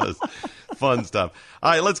what it was. Fun stuff.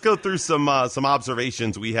 All right, let's go through some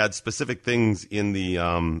observations. We had specific things in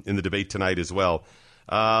the debate tonight as well.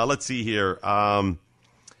 Let's see here.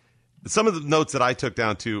 Some of the notes that I took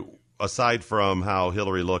down to, aside from how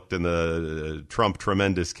Hillary looked in the Trump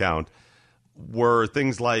tremendous count, were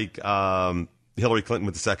things like Hillary Clinton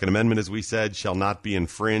with the Second Amendment, as we said, shall not be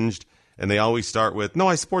infringed. And they always start with, no,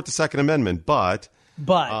 I support the Second Amendment, but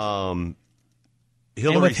Hillary,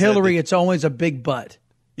 and with Hillary, it's always a big but.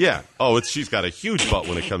 Yeah. Oh, she's got a huge butt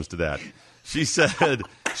when it comes to that. She said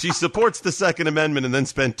she supports the Second Amendment and then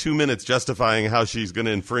spent 2 minutes justifying how she's going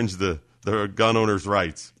to infringe the gun owners'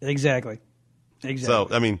 rights. Exactly. So,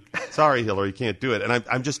 I mean, sorry, Hillary, you can't do it. And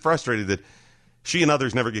I'm just frustrated that she and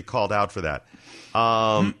others never get called out for that.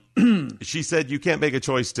 She said you can't make a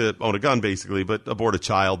choice to own a gun, basically, but abort a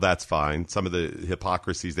child, that's fine. Some of the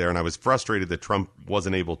hypocrisies there. And I was frustrated that Trump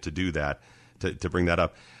wasn't able to do that, to bring that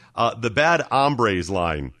up. The bad hombres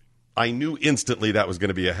line, I knew instantly that was going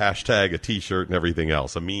to be a hashtag, a T-shirt, and everything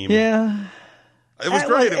else, a meme. Yeah. It was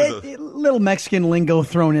great. It was a little Mexican lingo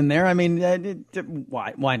thrown in there. I mean,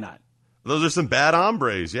 why not? Those are some bad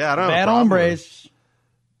hombres. Yeah, I don't know. Bad hombres.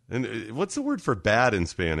 And what's the word for bad in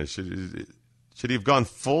Spanish? Should he have gone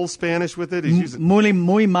full Spanish with it? He's using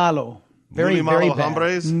muy malo. Very malo bad.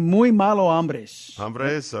 Hombres? Muy malo hombres.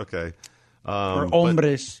 Hombres? Okay. Or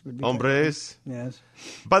hombres. Hombres? Yes.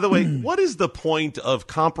 By the way, what is the point of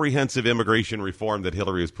comprehensive immigration reform that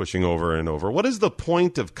Hillary is pushing over and over? What is the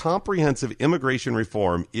point of comprehensive immigration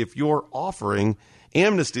reform if you're offering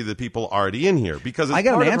amnesty to the people already in here? Because I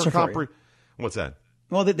got an answer for you. What's that?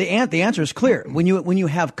 Well, the answer is clear. When you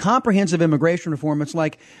have comprehensive immigration reform, it's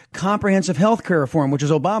like comprehensive health care reform, which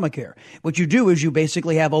is Obamacare. What you do is you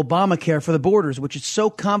basically have Obamacare for the borders, which is so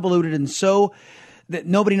convoluted and so that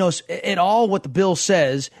nobody knows at all what the bill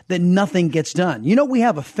says, that nothing gets done. You know, we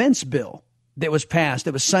have a fence bill that was passed,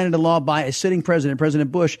 that was signed into law by a sitting president,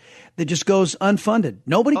 President Bush, that just goes unfunded.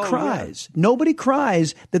 Nobody cries. Yeah. Nobody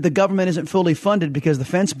cries that the government isn't fully funded because the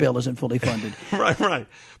fence bill isn't fully funded. Right.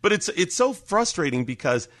 But it's so frustrating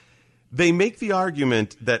because they make the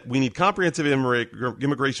argument that we need comprehensive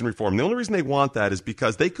immigration reform. The only reason they want that is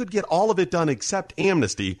because they could get all of it done except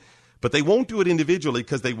amnesty, but they won't do it individually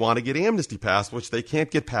because they want to get amnesty passed, which they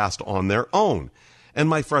can't get passed on their own. And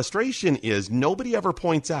my frustration is nobody ever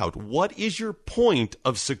points out, what is your point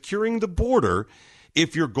of securing the border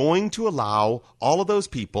if you're going to allow all of those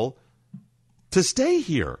people to stay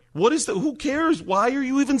here? Who cares? Why are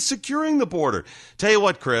you even securing the border? Tell you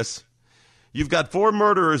what, Chris, you've got 4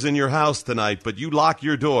 murderers in your house tonight, but you lock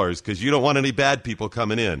your doors because you don't want any bad people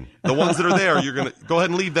coming in. The ones that are there, you're going to go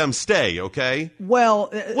ahead and leave them stay, okay? Well,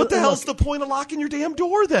 what the hell's the point of locking your damn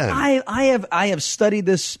door then? I have studied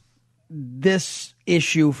this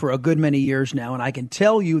issue for a good many years now, and I can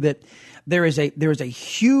tell you that there is a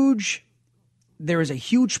huge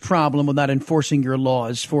problem with not enforcing your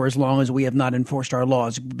laws for as long as we have not enforced our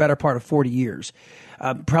laws. Better part of 40 years,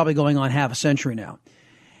 probably going on half a century now.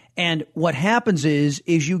 And what happens is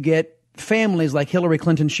you get families like Hillary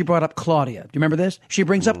Clinton. She brought up Claudia. Do you remember this? She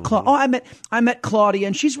brings up I met Claudia,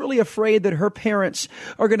 and she's really afraid that her parents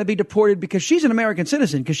are going to be deported because she's an American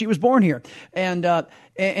citizen because she was born here, but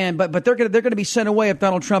they're going to be sent away if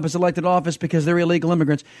Donald Trump is elected office because they're illegal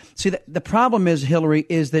immigrants. See, the problem is, Hillary,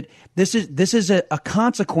 is that this is a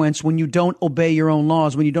consequence when you don't obey your own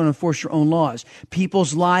laws, when you don't enforce your own laws.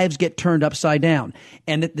 People's lives get turned upside down,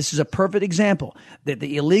 and this is a perfect example that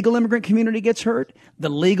the illegal immigrant community gets hurt, the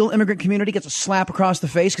legal immigrant community gets a slap across the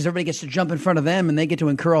face because everybody gets to jump in front of them and they get to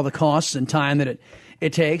incur all the costs and time that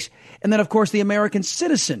it takes. And then, of course, the American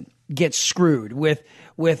citizen gets screwed with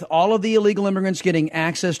all of the illegal immigrants getting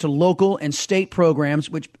access to local and state programs,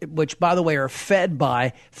 which by the way, are fed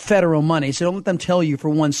by federal money. So don't let them tell you for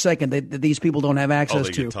 1 second that these people don't have access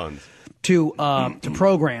they to. Get tons. to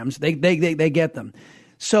programs. They get them.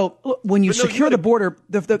 So when you secure the border,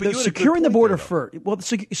 securing the border first. Well,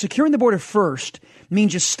 securing the border first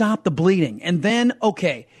means you stop the bleeding, and then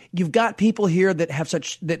you've got people here that have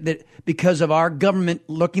that because of our government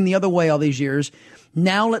looking the other way all these years.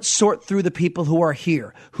 Now let's sort through the people who are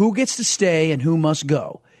here, who gets to stay and who must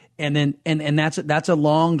go, and then and that's a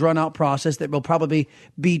long drawn out process that will probably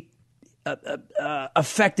be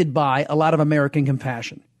affected by a lot of American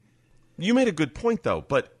compassion. You made a good point, though,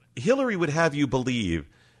 but Hillary would have you believe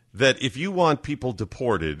that if you want people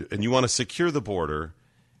deported and you want to secure the border,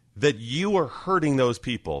 that you are hurting those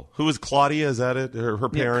people. Who is Claudia? Is that it? Her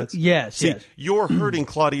parents? Yes. See, you're hurting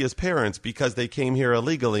Claudia's parents because they came here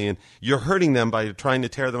illegally, and you're hurting them by trying to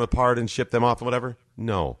tear them apart and ship them off and whatever?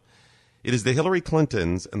 No. It is the Hillary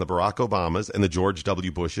Clintons and the Barack Obamas and the George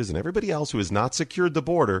W. Bushes and everybody else who has not secured the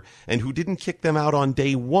border and who didn't kick them out on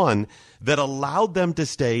day one that allowed them to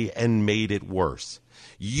stay and made it worse.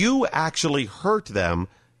 You actually hurt them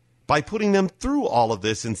by putting them through all of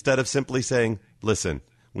this instead of simply saying, listen,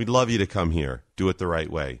 we'd love you to come here. Do it the right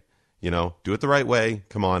way. Do it the right way.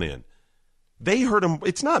 Come on in. They hurt them.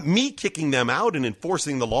 It's not me kicking them out and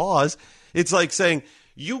enforcing the laws. It's like saying,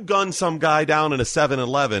 you gunned some guy down in a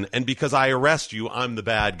 7-Eleven, and because I arrest you, I'm the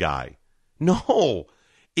bad guy. No,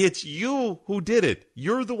 it's you who did it.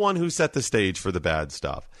 You're the one who set the stage for the bad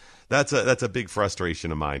stuff. That's a big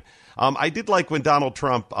frustration of mine. I did like when Donald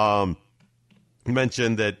Trump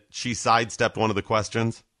mentioned that she sidestepped one of the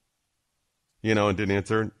questions, and didn't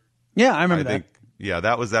answer. Yeah, I remember that. Yeah,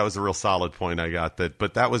 that was a real solid point I got.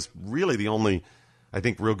 But that was really the only, I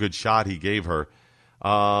think, real good shot he gave her.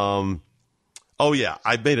 Oh, yeah,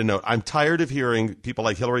 I made a note. I'm tired of hearing people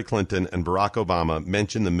like Hillary Clinton and Barack Obama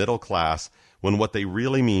mention the middle class when what they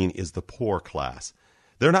really mean is the poor class.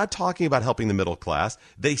 They're not talking about helping the middle class.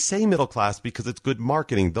 They say middle class because it's good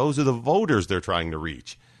marketing. Those are the voters they're trying to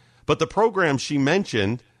reach. But the programs she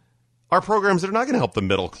mentioned are programs that are not going to help the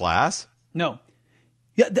middle class. No.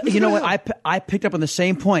 Yeah, you know what? I picked up on the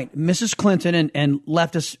same point. Mrs. Clinton and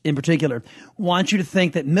leftists in particular want you to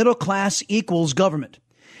think that middle class equals government.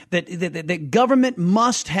 That government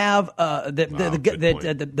must have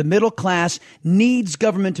the middle class needs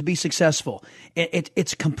government to be successful.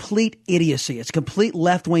 It's complete idiocy. It's complete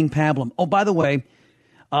left-wing pablum. Oh, by the way,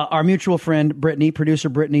 our mutual friend Brittany, producer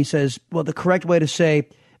Brittany, says, well, the correct way to say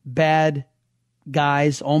bad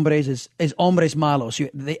guys, hombres, is hombres malos.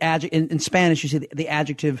 In Spanish, you see the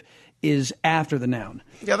adjective is after the noun.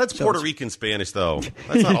 Yeah, that's Puerto Rican Spanish, though.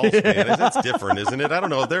 That's not all Spanish. That's different, isn't it? I don't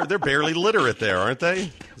know. They're barely literate there, aren't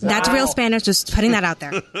they? That's real Spanish. Just putting that out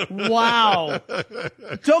there. Wow.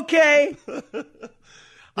 It's okay.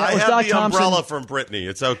 I have the umbrella from Brittany.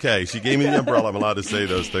 It's okay. She gave me the umbrella. I'm allowed to say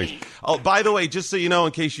those things. Oh, by the way, just so you know,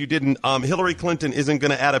 in case you didn't, Hillary Clinton isn't going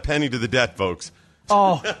to add a penny to the debt, folks.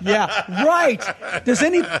 Oh, yeah, right.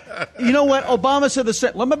 You know what? Obama said the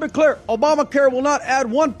same. Let me be clear. Obamacare will not add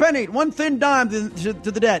one penny, one thin dime to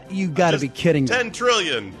the debt. You got to be kidding me. 10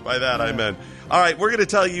 trillion by that, yeah. I meant. All right, we're going to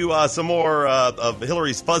tell you some more of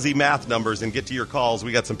Hillary's fuzzy math numbers and get to your calls.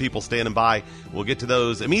 We got some people standing by. We'll get to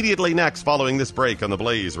those immediately next following this break on the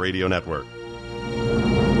Blaze Radio Network.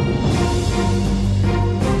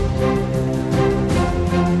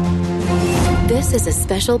 This is a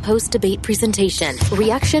special post-debate presentation,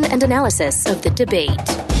 reaction and analysis of the debate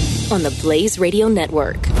on the Blaze Radio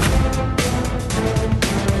Network.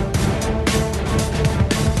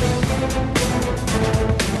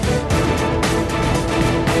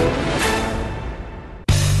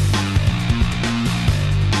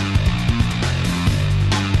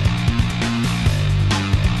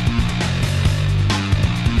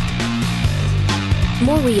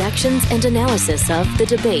 More reactions and analysis of the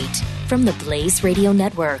debate from the Blaze Radio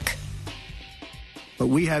Network. But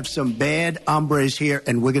we have some bad hombres here,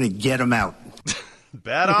 and we're going to get them out.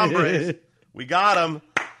 Bad hombres. We got them.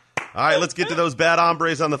 All right, let's get to those bad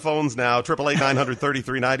hombres on the phones now.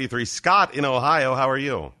 888-900-3393. Scott in Ohio, how are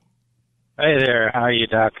you? Hey there. How are you,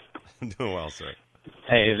 Doc? Doing well, sir.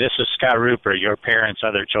 Hey, this is Scott Rupert, your parents'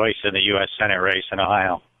 other choice in the U.S. Senate race in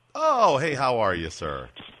Ohio. Oh, hey, how are you, sir?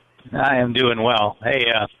 I am doing well. Hey,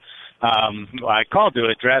 I called to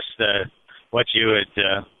address what you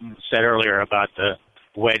had said earlier about the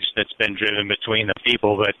wedge that's been driven between the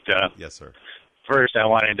people. But yes, sir. First, I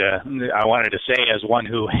wanted to say, as one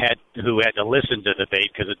who had to listen to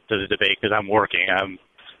the debate because I'm working.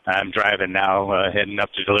 I'm driving now, heading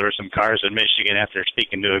up to deliver some cars in Michigan after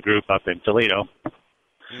speaking to a group up in Toledo.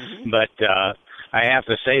 Mm-hmm. But I have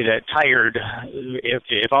to say that tired,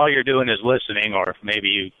 if all you're doing is listening, or maybe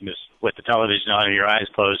you just with the television on and your eyes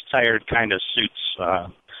closed, tired kind of suits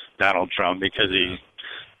Donald Trump, because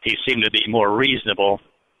he seemed to be more reasonable.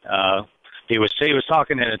 He was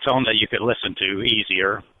talking in a tone that you could listen to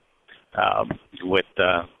easier. And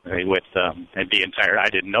being tired, I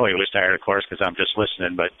didn't know he was tired, of course, because I'm just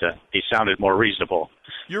listening. But he sounded more reasonable.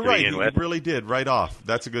 You're right. He really did right off.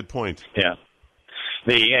 That's a good point. Yeah.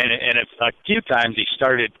 And a few times he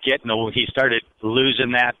started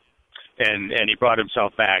losing that, and he brought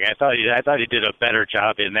himself back. I thought he did a better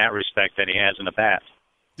job in that respect than he has in the past.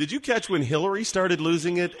 Did you catch when Hillary started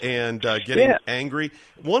losing it and getting angry?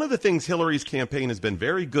 One of the things Hillary's campaign has been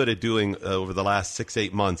very good at doing over the last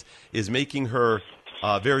 6-8 months is making her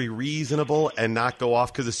very reasonable and not go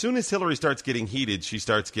off. Because as soon as Hillary starts getting heated, she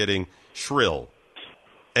starts getting shrill.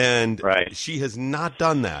 And she has not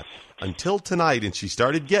done that until tonight, and she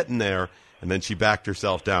started getting there, and then she backed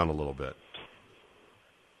herself down a little bit.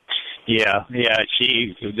 Yeah,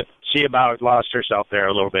 she about lost herself there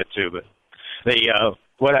a little bit too. But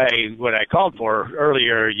what I called for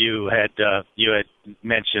earlier, you had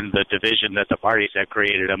mentioned the division that the parties have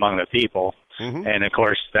created among the people, and of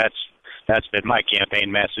course that's been my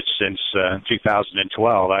campaign message since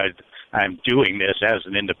 2012. I'm doing this as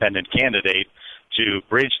an independent candidate to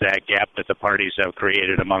bridge that gap that the parties have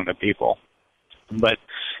created among the people. But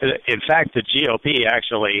in fact, the GOP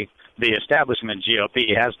actually, the establishment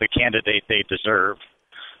GOP has the candidate they deserve,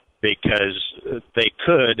 because they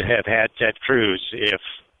could have had Ted Cruz if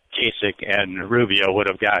Kasich and Rubio would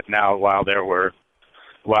have gotten out while there were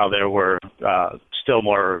still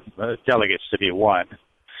more delegates to be won.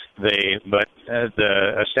 But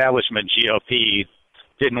the establishment GOP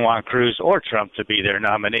didn't want Cruz or Trump to be their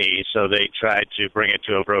nominee, so they tried to bring it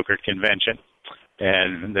to a brokered convention.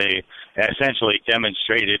 And they essentially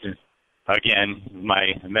demonstrated, again,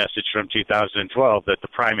 my message from 2012, that the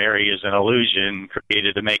primary is an illusion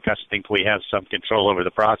created to make us think we have some control over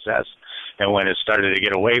the process. And when it started to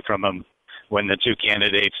get away from them, when the two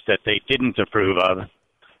candidates that they didn't approve of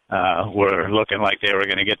were looking like they were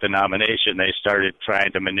going to get the nomination, they started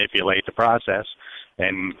trying to manipulate the process.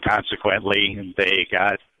 And consequently, they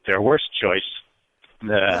got their worst choice.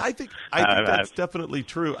 I think that's definitely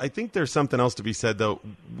true. I think there's something else to be said, though.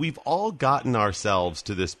 We've all gotten ourselves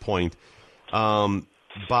to this point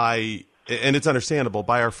by, and it's understandable,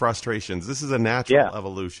 by our frustrations. This is a natural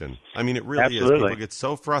evolution. I mean, it really is. People get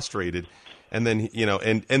so frustrated, and then,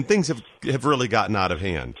 and things have really gotten out of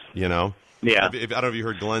hand, Yeah. I don't know if you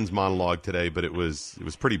heard Glenn's monologue today, but it was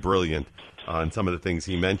pretty brilliant on some of the things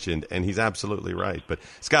he mentioned, and he's absolutely right. But,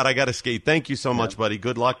 Scott, I got to skate. Thank you so much, buddy.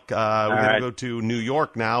 Good luck. We're going to go to New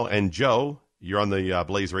York now. And, Joe, you're on the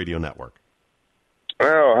Blaze Radio Network.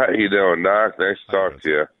 Oh, how you doing, Doc? Nice to talk to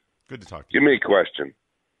you. Good to talk to you. Give me a question.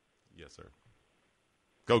 Yes, sir.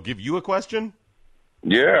 Go give you a question?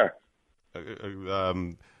 Yeah.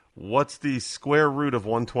 What's the square root of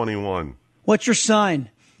 121? What's your sign?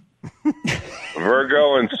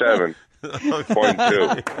 Virgo and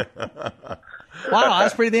 7.2. Wow,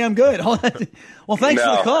 that's pretty damn good. Well, thanks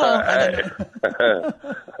for the call.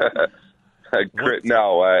 What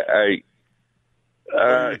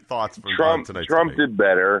are your thoughts for Trump debate? did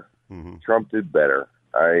better. Mm-hmm. Trump did better.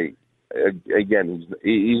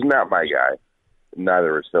 He's not my guy.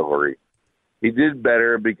 Neither is Hillary. He did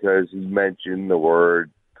better because he mentioned the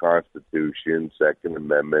word Constitution, Second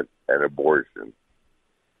Amendment, and abortion.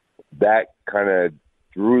 That kind of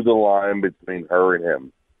drew the line between her and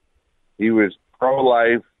him. He was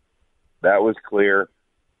pro-life. That was clear.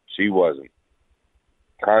 She wasn't.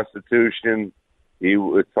 Constitution, he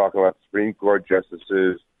was talking about Supreme Court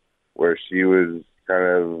justices, where she was kind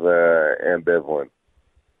of ambivalent.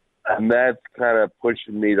 And that's kind of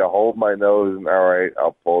pushing me to hold my nose and, all right,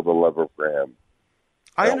 I'll pull the lever for him.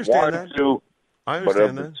 I understand that. But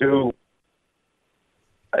of the two,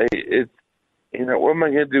 it's, what am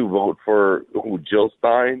I going to do? Vote for Jill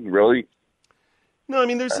Stein? Really? No, I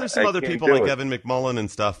mean, there's some other people like Evan McMullin and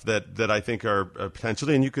stuff that I think are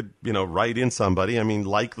potentially, and you could, write in somebody. I mean,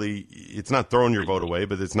 likely it's not throwing your vote away,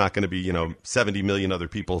 but it's not going to be, 70 million other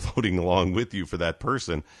people voting along with you for that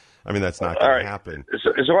person. I mean, that's not going to happen.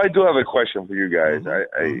 So I do have a question for you guys.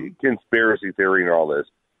 Conspiracy theory and all this.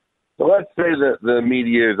 So let's say that the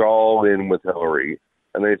media is all in with Hillary,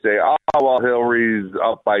 and they say, Hillary's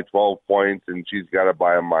up by 12 points and she's got to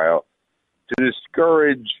by a mile. To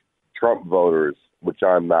discourage Trump voters, which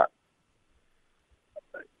I'm not,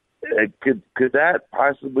 could that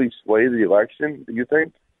possibly sway the election, do you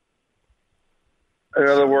think? In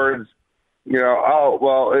other words,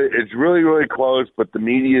 it's really, really close, but the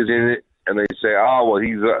media's in it, and they say,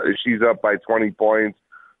 she's up by 20 points.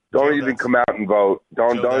 Don't even come out and vote.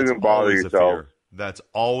 Don't even bother yourself. That's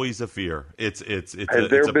always a fear. It's Has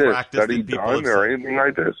there been a study done or anything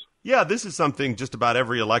like this? Yeah, this is something just about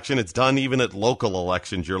every election. It's done even at local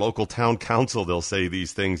elections. Your local town council, they'll say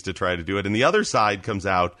these things to try to do it. And the other side comes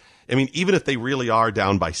out. I mean, even if they really are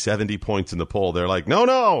down by 70 points in the poll, they're like,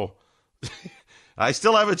 no, I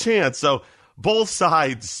still have a chance. So both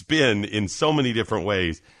sides spin in so many different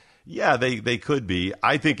ways. Yeah, they could be.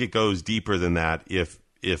 I think it goes deeper than that if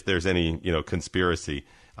there's any, conspiracy.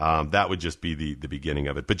 That would just be the beginning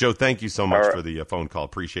of it. But, Joe, thank you so much for the phone call.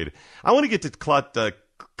 Appreciate it. I want to get to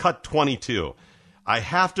cut 22. I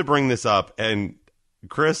have to bring this up. And,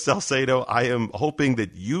 Chris Salcedo, I am hoping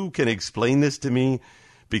that you can explain this to me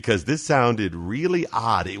because this sounded really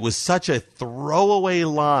odd. It was such a throwaway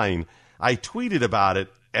line. I tweeted about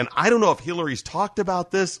it, and I don't know if Hillary's talked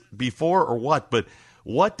about this before or what, but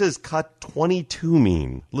what does cut 22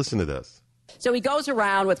 mean? Listen to this. So he goes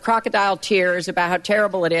around with crocodile tears about how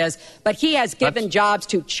terrible it is, but he has given jobs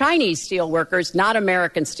to Chinese steel workers, not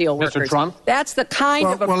American steel workers. Mr. Trump? That's the kind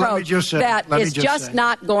of approach that is just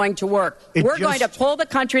not going to work. We're going to pull the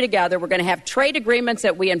country together. We're going to have trade agreements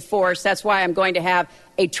that we enforce. That's why I'm going to have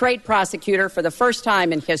a trade prosecutor for the first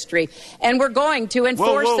time in history. And we're going to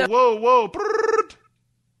enforce... Whoa.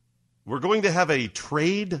 We're going to have a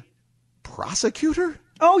trade prosecutor?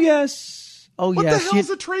 Oh, yes. Oh, what yes. What the hell's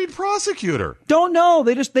a trade prosecutor? Don't know.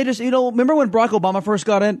 They just, remember when Barack Obama first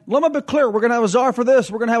got in? Let me be clear. We're going to have a czar for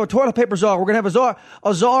this. We're going to have a toilet paper czar. We're going to have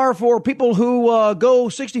a czar for people who go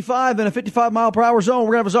 65 in a 55-mile-per-hour zone.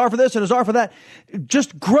 We're going to have a czar for this and a czar for that.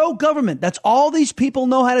 Just grow government. That's all these people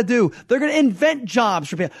know how to do. They're going to invent jobs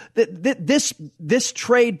for people. This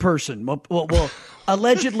trade person will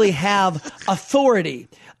allegedly have authority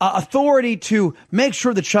to make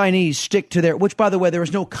sure the Chinese stick to which, by the way, there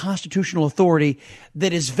is no constitutional authority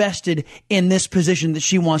that is vested in this position that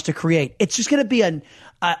she wants to create. It's just going to be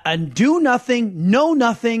a do-nothing,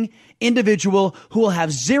 know-nothing individual who will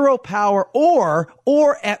have zero power or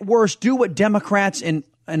at worst, do what Democrats and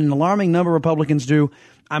an alarming number of Republicans do,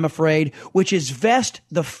 I'm afraid, which is vest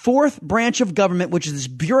the fourth branch of government, which is this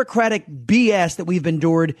bureaucratic BS that we've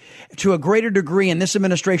endured to a greater degree in this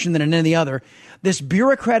administration than in any other, this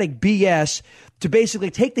bureaucratic BS to basically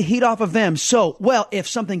take the heat off of them. So, if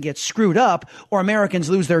something gets screwed up or Americans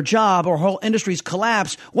lose their job or whole industries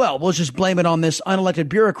collapse, we'll just blame it on this unelected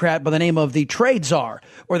bureaucrat by the name of the trade czar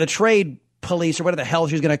or the trade police or whatever the hell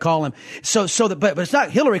she's going to call him. But it's not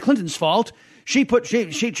Hillary Clinton's fault. She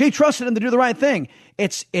trusted him to do the right thing.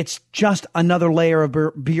 It's just another layer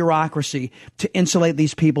of bureaucracy to insulate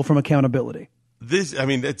these people from accountability.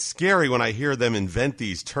 It's scary when I hear them invent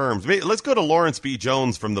these terms. Let's go to Lawrence B.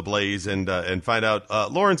 Jones from The Blaze and find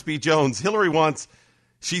out. Lawrence B. Jones, Hillary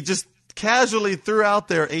she just casually threw out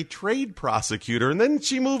there a trade prosecutor, and then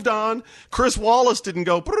she moved on. Chris Wallace didn't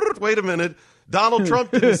go, wait a minute. Donald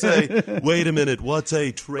Trump didn't say, wait a minute, what's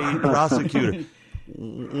a trade prosecutor?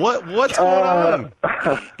 What's going on?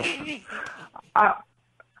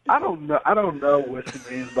 I don't know. I don't know what she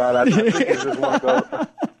means by that. I think it's just one of those.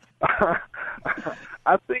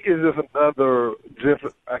 I think it's just another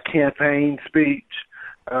campaign speech,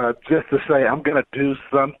 just to say I'm going to do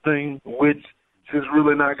something, which she's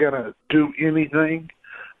really not going to do anything.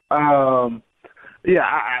 I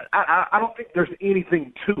don't think there's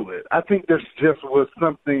anything to it. I think there's just was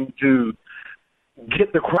something to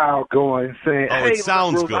get the crowd going, saying, "Hey, it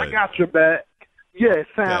sounds good. I got your back." Yeah, it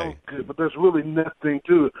sounds good, but there's really nothing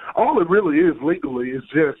to it. All it really is legally is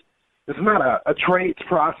just, it's not a trade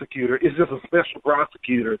prosecutor. It's just a special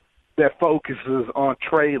prosecutor that focuses on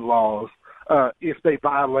trade laws if they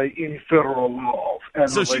violate any federal laws.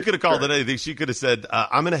 So she could have called it anything. She could have said,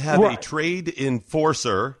 I'm going to have a trade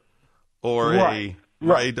enforcer or okay.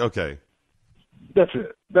 That's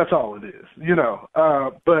it. That's all it is,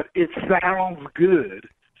 but it sounds good.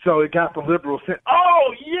 So it got the liberals saying,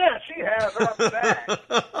 "Oh yeah, she has her back,"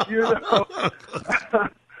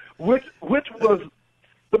 which was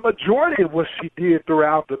the majority of what she did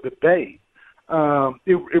throughout the debate.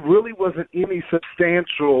 It really wasn't any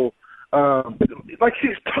substantial.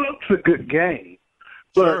 She talks a good game,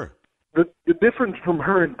 but the difference from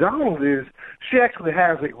her and Donald is she actually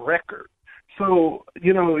has a record. So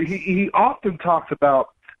he often talks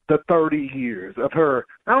about the 30 years of her.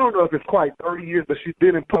 I don't know if it's quite 30 years, but she's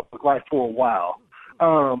been in public life for a while.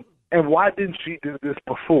 And why didn't she do this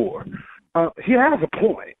before? He has a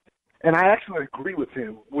point, and I actually agree with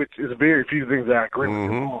him, which is very few things I agree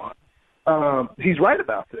with him on. He's right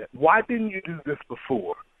about that. Why didn't you do this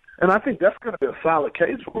before? And I think that's going to be a solid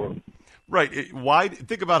case for him. Right. Why?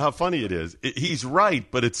 Think about how funny it is. He's right,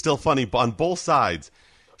 but it's still funny on both sides.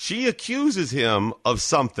 She accuses him of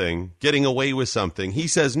something, getting away with something. He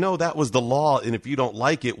says, no, that was the law, and if you don't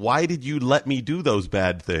like it, why did you let me do those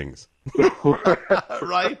bad things?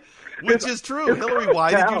 Right? Which is true. Hillary, why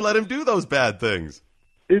did you let him do those bad things?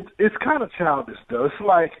 It's kind of childish, though. It's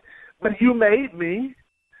like, but you made me.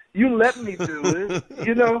 You let me do it.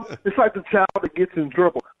 It's like the child that gets in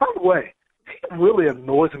trouble. By the way, it really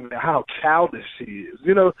annoys me how childish she is.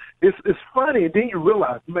 It's funny, and then you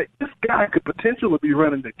realize, man, this guy could potentially be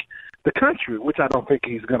running the country, which I don't think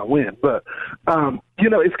he's going to win. But,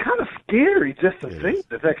 it's kind of scary just to think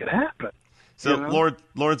that could happen. So,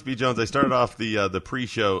 Lawrence B. Jones, I started off the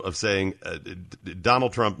pre-show of saying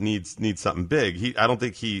Donald Trump needs something big. I don't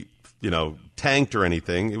think he, tanked or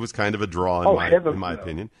anything. It was kind of a draw in my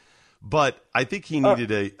opinion. But I think he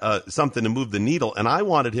needed something to move the needle, and I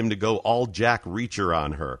wanted him to go all Jack Reacher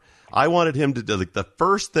on her. I wanted him to do the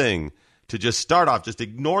first thing to just start off, just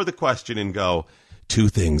ignore the question and go, 2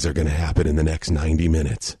 things are going to happen in the next 90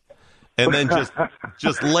 minutes. And then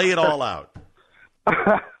just lay it all out.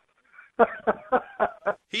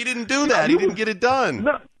 He didn't do that. He didn't get it done.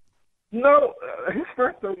 No, his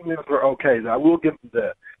first 30 minutes were okay. I will give him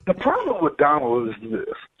that. The problem with Donald is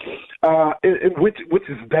this, which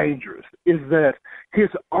is dangerous, is that his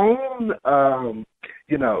own,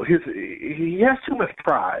 he has too much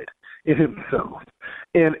pride in himself.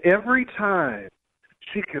 And every time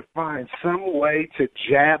she could find some way to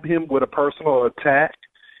jab him with a personal attack,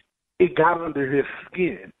 it got under his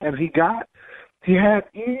skin. And he had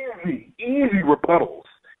easy rebuttals,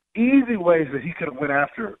 easy ways that he could have went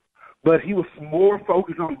after her. But he was more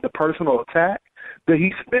focused on the personal attack, that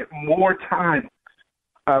he spent more time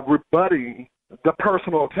rebutting the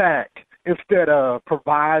personal attack instead of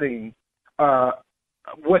providing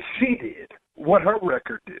what she did, what her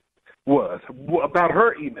record was, about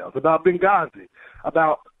her emails, about Benghazi,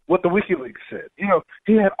 about what the WikiLeaks said.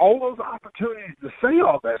 He had all those opportunities to say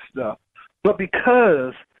all that stuff, but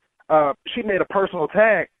because she made a personal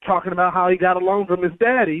attack talking about how he got a loan from his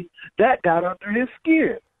daddy, that got under his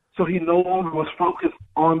skin. So he no longer was focused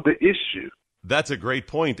on the issue. That's a great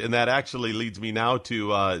point, and that actually leads me now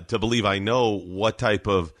to believe I know what type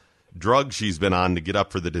of drug she's been on to get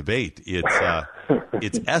up for the debate.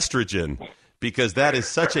 It's estrogen, because that is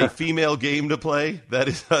such a female game to play. That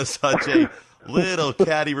is such a little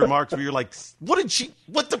catty remarks where you're like, it's like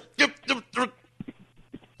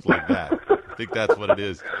that. I think that's what it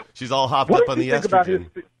is. She's all hopped up on the estrogen.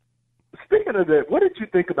 Speaking of that, what did you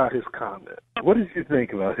think about his comment? What did you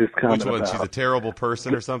think about his comment? Which one? She's a terrible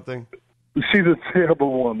person or something? She's a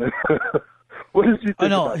terrible woman. What did you think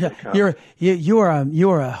about that comment? You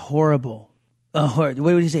are a horrible. What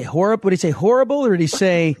did he say? Horrible? Did he say horrible, or did he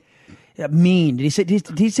say mean?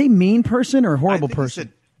 Did he say mean person or horrible person? He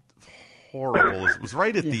said horrible. It was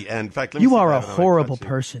right at the end. In fact, you are a horrible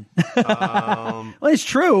person. Well, it's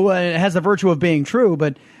true. It has the virtue of being true,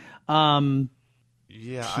 but.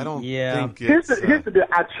 Yeah, I don't think here's the deal.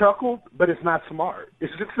 I chuckled, but it's not smart.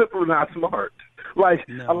 It's just simply not smart. Like,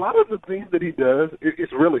 a lot of the things that he does,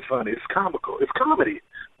 it's really funny. It's comical. It's comedy.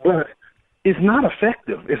 But it's not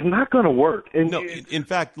effective. It's not going to work. And in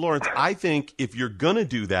fact, Lawrence, I think if you're going to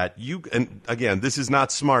do that, and again, this is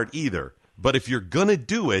not smart either, but if you're going to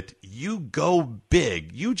do it, you go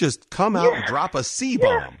big. You just come out and drop a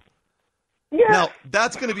C-bomb. Yeah. Now,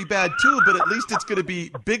 that's going to be bad, too, but at least it's going to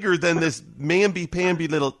be bigger than this mamby-pamby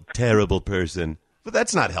little terrible person. But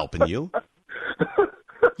that's not helping you.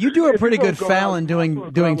 You do a pretty good Fallon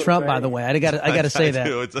doing Trump, by the way. I got to say that.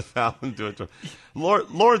 It's a Fallon doing Trump.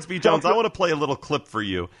 Lawrence B. Jones, I want to play a little clip for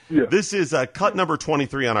you. Yeah. This is cut number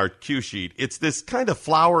 23 on our cue sheet. It's this kind of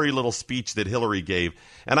flowery little speech that Hillary gave.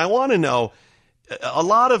 And I want to know, a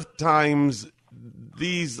lot of times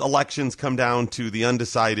these elections come down to the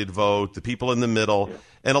undecided vote, the people in the middle,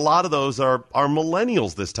 and a lot of those are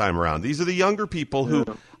millennials this time around. These are the younger people who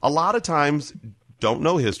a lot of times don't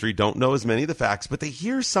know history, don't know as many of the facts, but they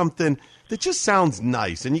hear something that just sounds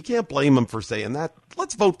nice, and you can't blame them for saying that.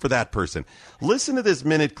 Let's vote for that person. Listen to this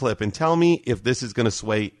minute clip and tell me if this is going to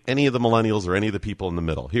sway any of the millennials or any of the people in the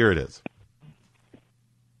middle. Here it is.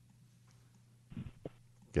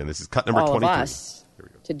 Again, this is cut number 23. All of us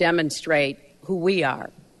to demonstrate who we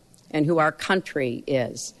are and who our country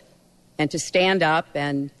is, and to stand up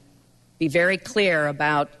and be very clear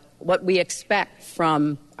about what we expect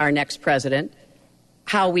from our next president,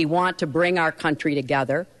 how we want to bring our country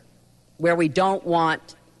together, where we don't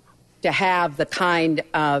want to have the kind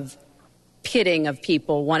of pitting of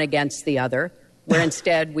people one against the other, where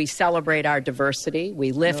instead we celebrate our diversity,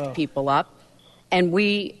 we lift people up, and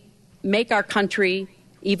we make our country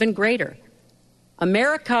even greater.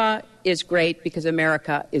 America is great because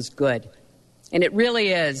America is good. And it really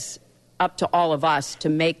is up to all of us to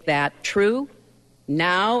make that true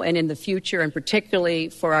now and in the future, and particularly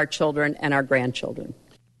for our children and our grandchildren.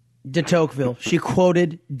 De Tocqueville. She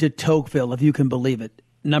quoted de Tocqueville, if you can believe it.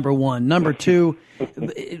 Number one. Number two,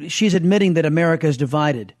 she's admitting that America is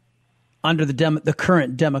divided under the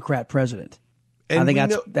current Democrat president. And I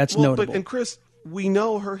think that's notable. But, and Chris, we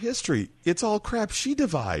know her history. It's all crap. She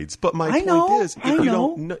divides. But my point is,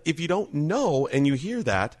 if you don't know and you hear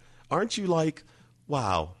that, aren't you like,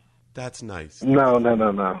 wow, that's nice? No.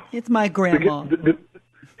 It's my grandma.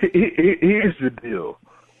 Here's the deal.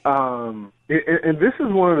 And this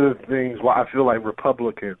is one of the things why I feel like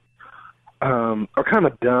Republicans are kind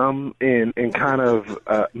of dumb and kind of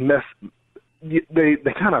They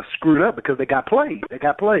kind of screwed up because they got played.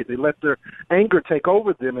 They let their anger take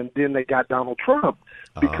over them, and then they got Donald Trump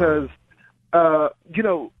because,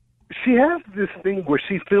 she has this thing where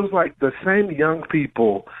she feels like the same young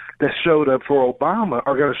people that showed up for Obama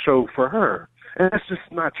are going to show for her. And that's just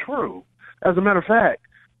not true. As a matter of fact,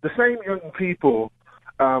 the same young people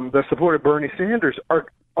that supported Bernie Sanders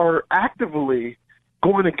are actively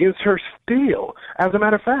going against her still. As a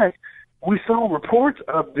matter of fact, we saw reports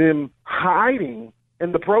of them hiding,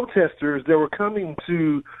 and the protesters that were coming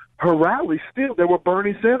to her rally still, they were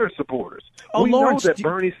Bernie Sanders supporters. Oh, we Lawrence, know that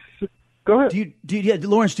Bernie. Go ahead.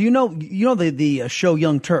 Lawrence, do you know the show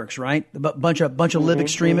Young Turks, right? A bunch of lib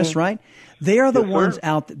extremists, right? They are the ones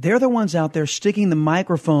out. They're the ones out there sticking the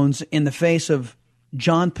microphones in the face of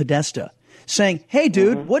John Podesta, saying, "Hey,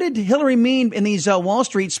 dude, what did Hillary mean in these Wall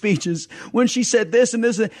Street speeches when she said this and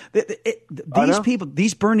this?" These people,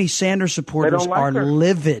 these Bernie Sanders supporters are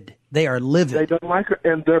livid. They are livid. They don't like her,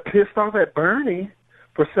 and they're pissed off at Bernie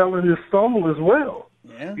for selling his soul as well.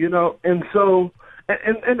 Yeah. And so,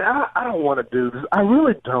 and I don't want to do this. I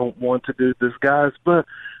really don't want to do this, guys. But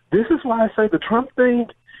this is why I say the Trump thing.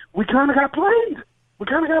 We kind of got played.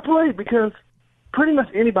 Because pretty much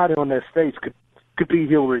anybody on that stage could be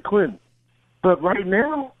Hillary Clinton. But right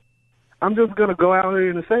now, I'm just going to go out here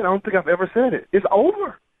and say it. I don't think I've ever said it. It's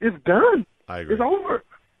over. It's done. I agree. It's over.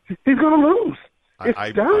 He's going to lose.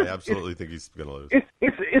 It's done. I absolutely think he's going to lose.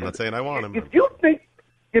 I'm not saying I want him.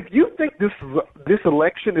 If you think this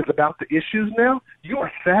election is about the issues now, you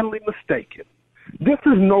are sadly mistaken. This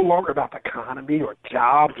is no longer about the economy or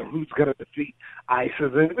jobs or who's going to defeat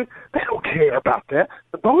ISIS. They don't care about that.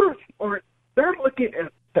 The voters they're looking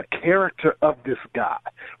at the character of this guy.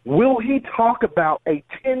 Will he talk about a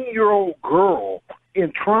 10-year-old girl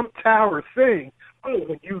in Trump Tower saying,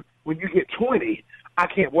 "Oh, when you get 20, I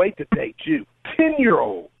can't wait to date you"?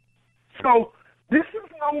 10-year-old. So this is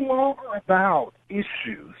no longer about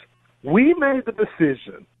issues. We made the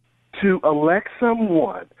decision to elect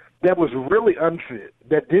someone that was really unfit,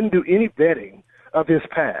 that didn't do any vetting of his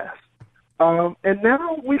past. And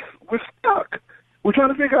now we're stuck. We're trying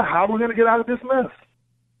to figure out how we're going to get out of this mess.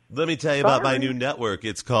 Let me tell you about my new network.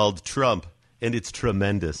 It's called Trump, and it's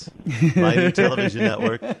tremendous. My new television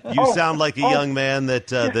network. You sound like a young man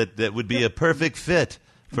that would be a perfect fit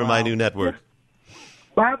for my new network.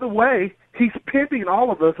 By the way, he's pimping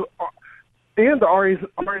all of us and the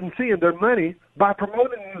RNC and their money by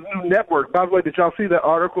promoting his new network. By the way, did y'all see that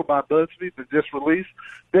article by BuzzFeed that just released?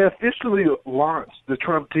 They officially launched the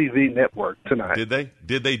Trump TV network tonight. Did they?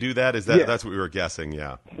 Did they do that? That's what we were guessing,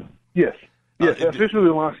 yeah. Yes. Yes, officially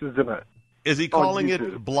launched it tonight. Is he calling it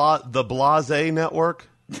the Blase Network?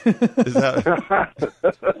 Is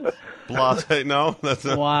that Blase? No, that's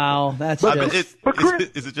wow. That's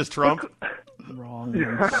is it just Trump? Wrong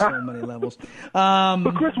on so many levels.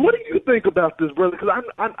 But Chris, what do you think about this, brother? Because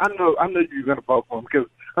I know you're going to vote for him because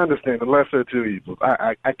I understand the lesser of two evils.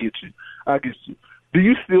 I get you. Do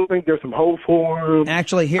you still think there's some hope for him?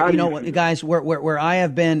 Actually, here, guys, where I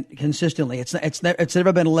have been consistently, it's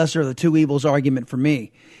never been a lesser of the two evils argument for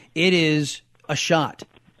me. It is a shot.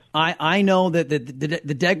 I know that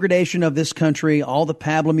the degradation of this country, all the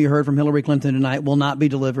pablum you heard from Hillary Clinton tonight, will not be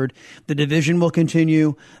delivered. The division will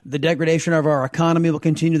continue. The degradation of our economy will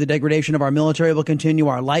continue. The degradation of our military will continue.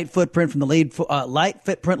 Our light footprint lead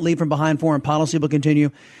from behind foreign policy will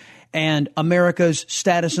continue. And America's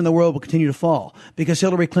status in the world will continue to fall because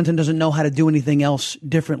Hillary Clinton doesn't know how to do anything else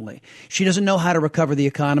differently. She doesn't know how to recover the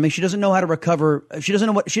economy. She doesn't know how to recover.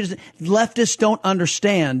 Leftists don't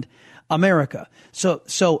understand America.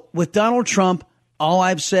 So with Donald Trump, all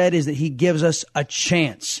I've said is that he gives us a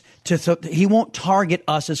chance he won't target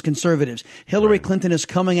us as conservatives. Hillary Clinton is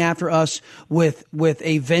coming after us with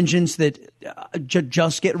a vengeance that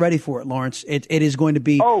just get ready for it, Lawrence. It is going to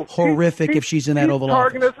be horrific if she's in that Oval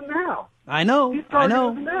Office. He's targeting us now. I know. He's targeting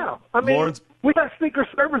us now. I mean, Lawrence, we got Secret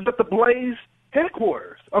Service at the Blaze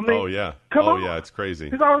headquarters. I mean, come on. Yeah, it's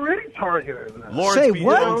crazy. He's already targeting us now. Lawrence, say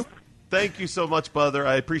what? Thank you so much, brother.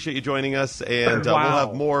 I appreciate you joining us, and we'll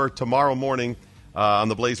have more tomorrow morning. on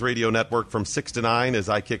the Blaze Radio Network from 6 to 9 as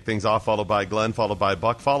I kick things off, followed by Glenn, followed by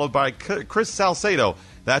Buck, followed by Chris Salcedo.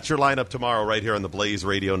 That's your lineup tomorrow right here on the Blaze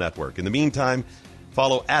Radio Network. In the meantime,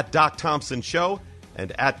 follow at Doc Thompson Show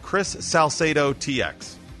and at Chris Salcedo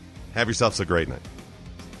TX. Have yourselves a great night.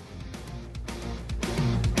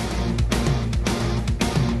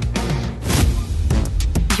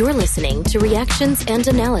 You're listening to reactions and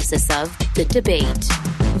analysis of The Debate.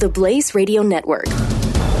 The Blaze Radio Network.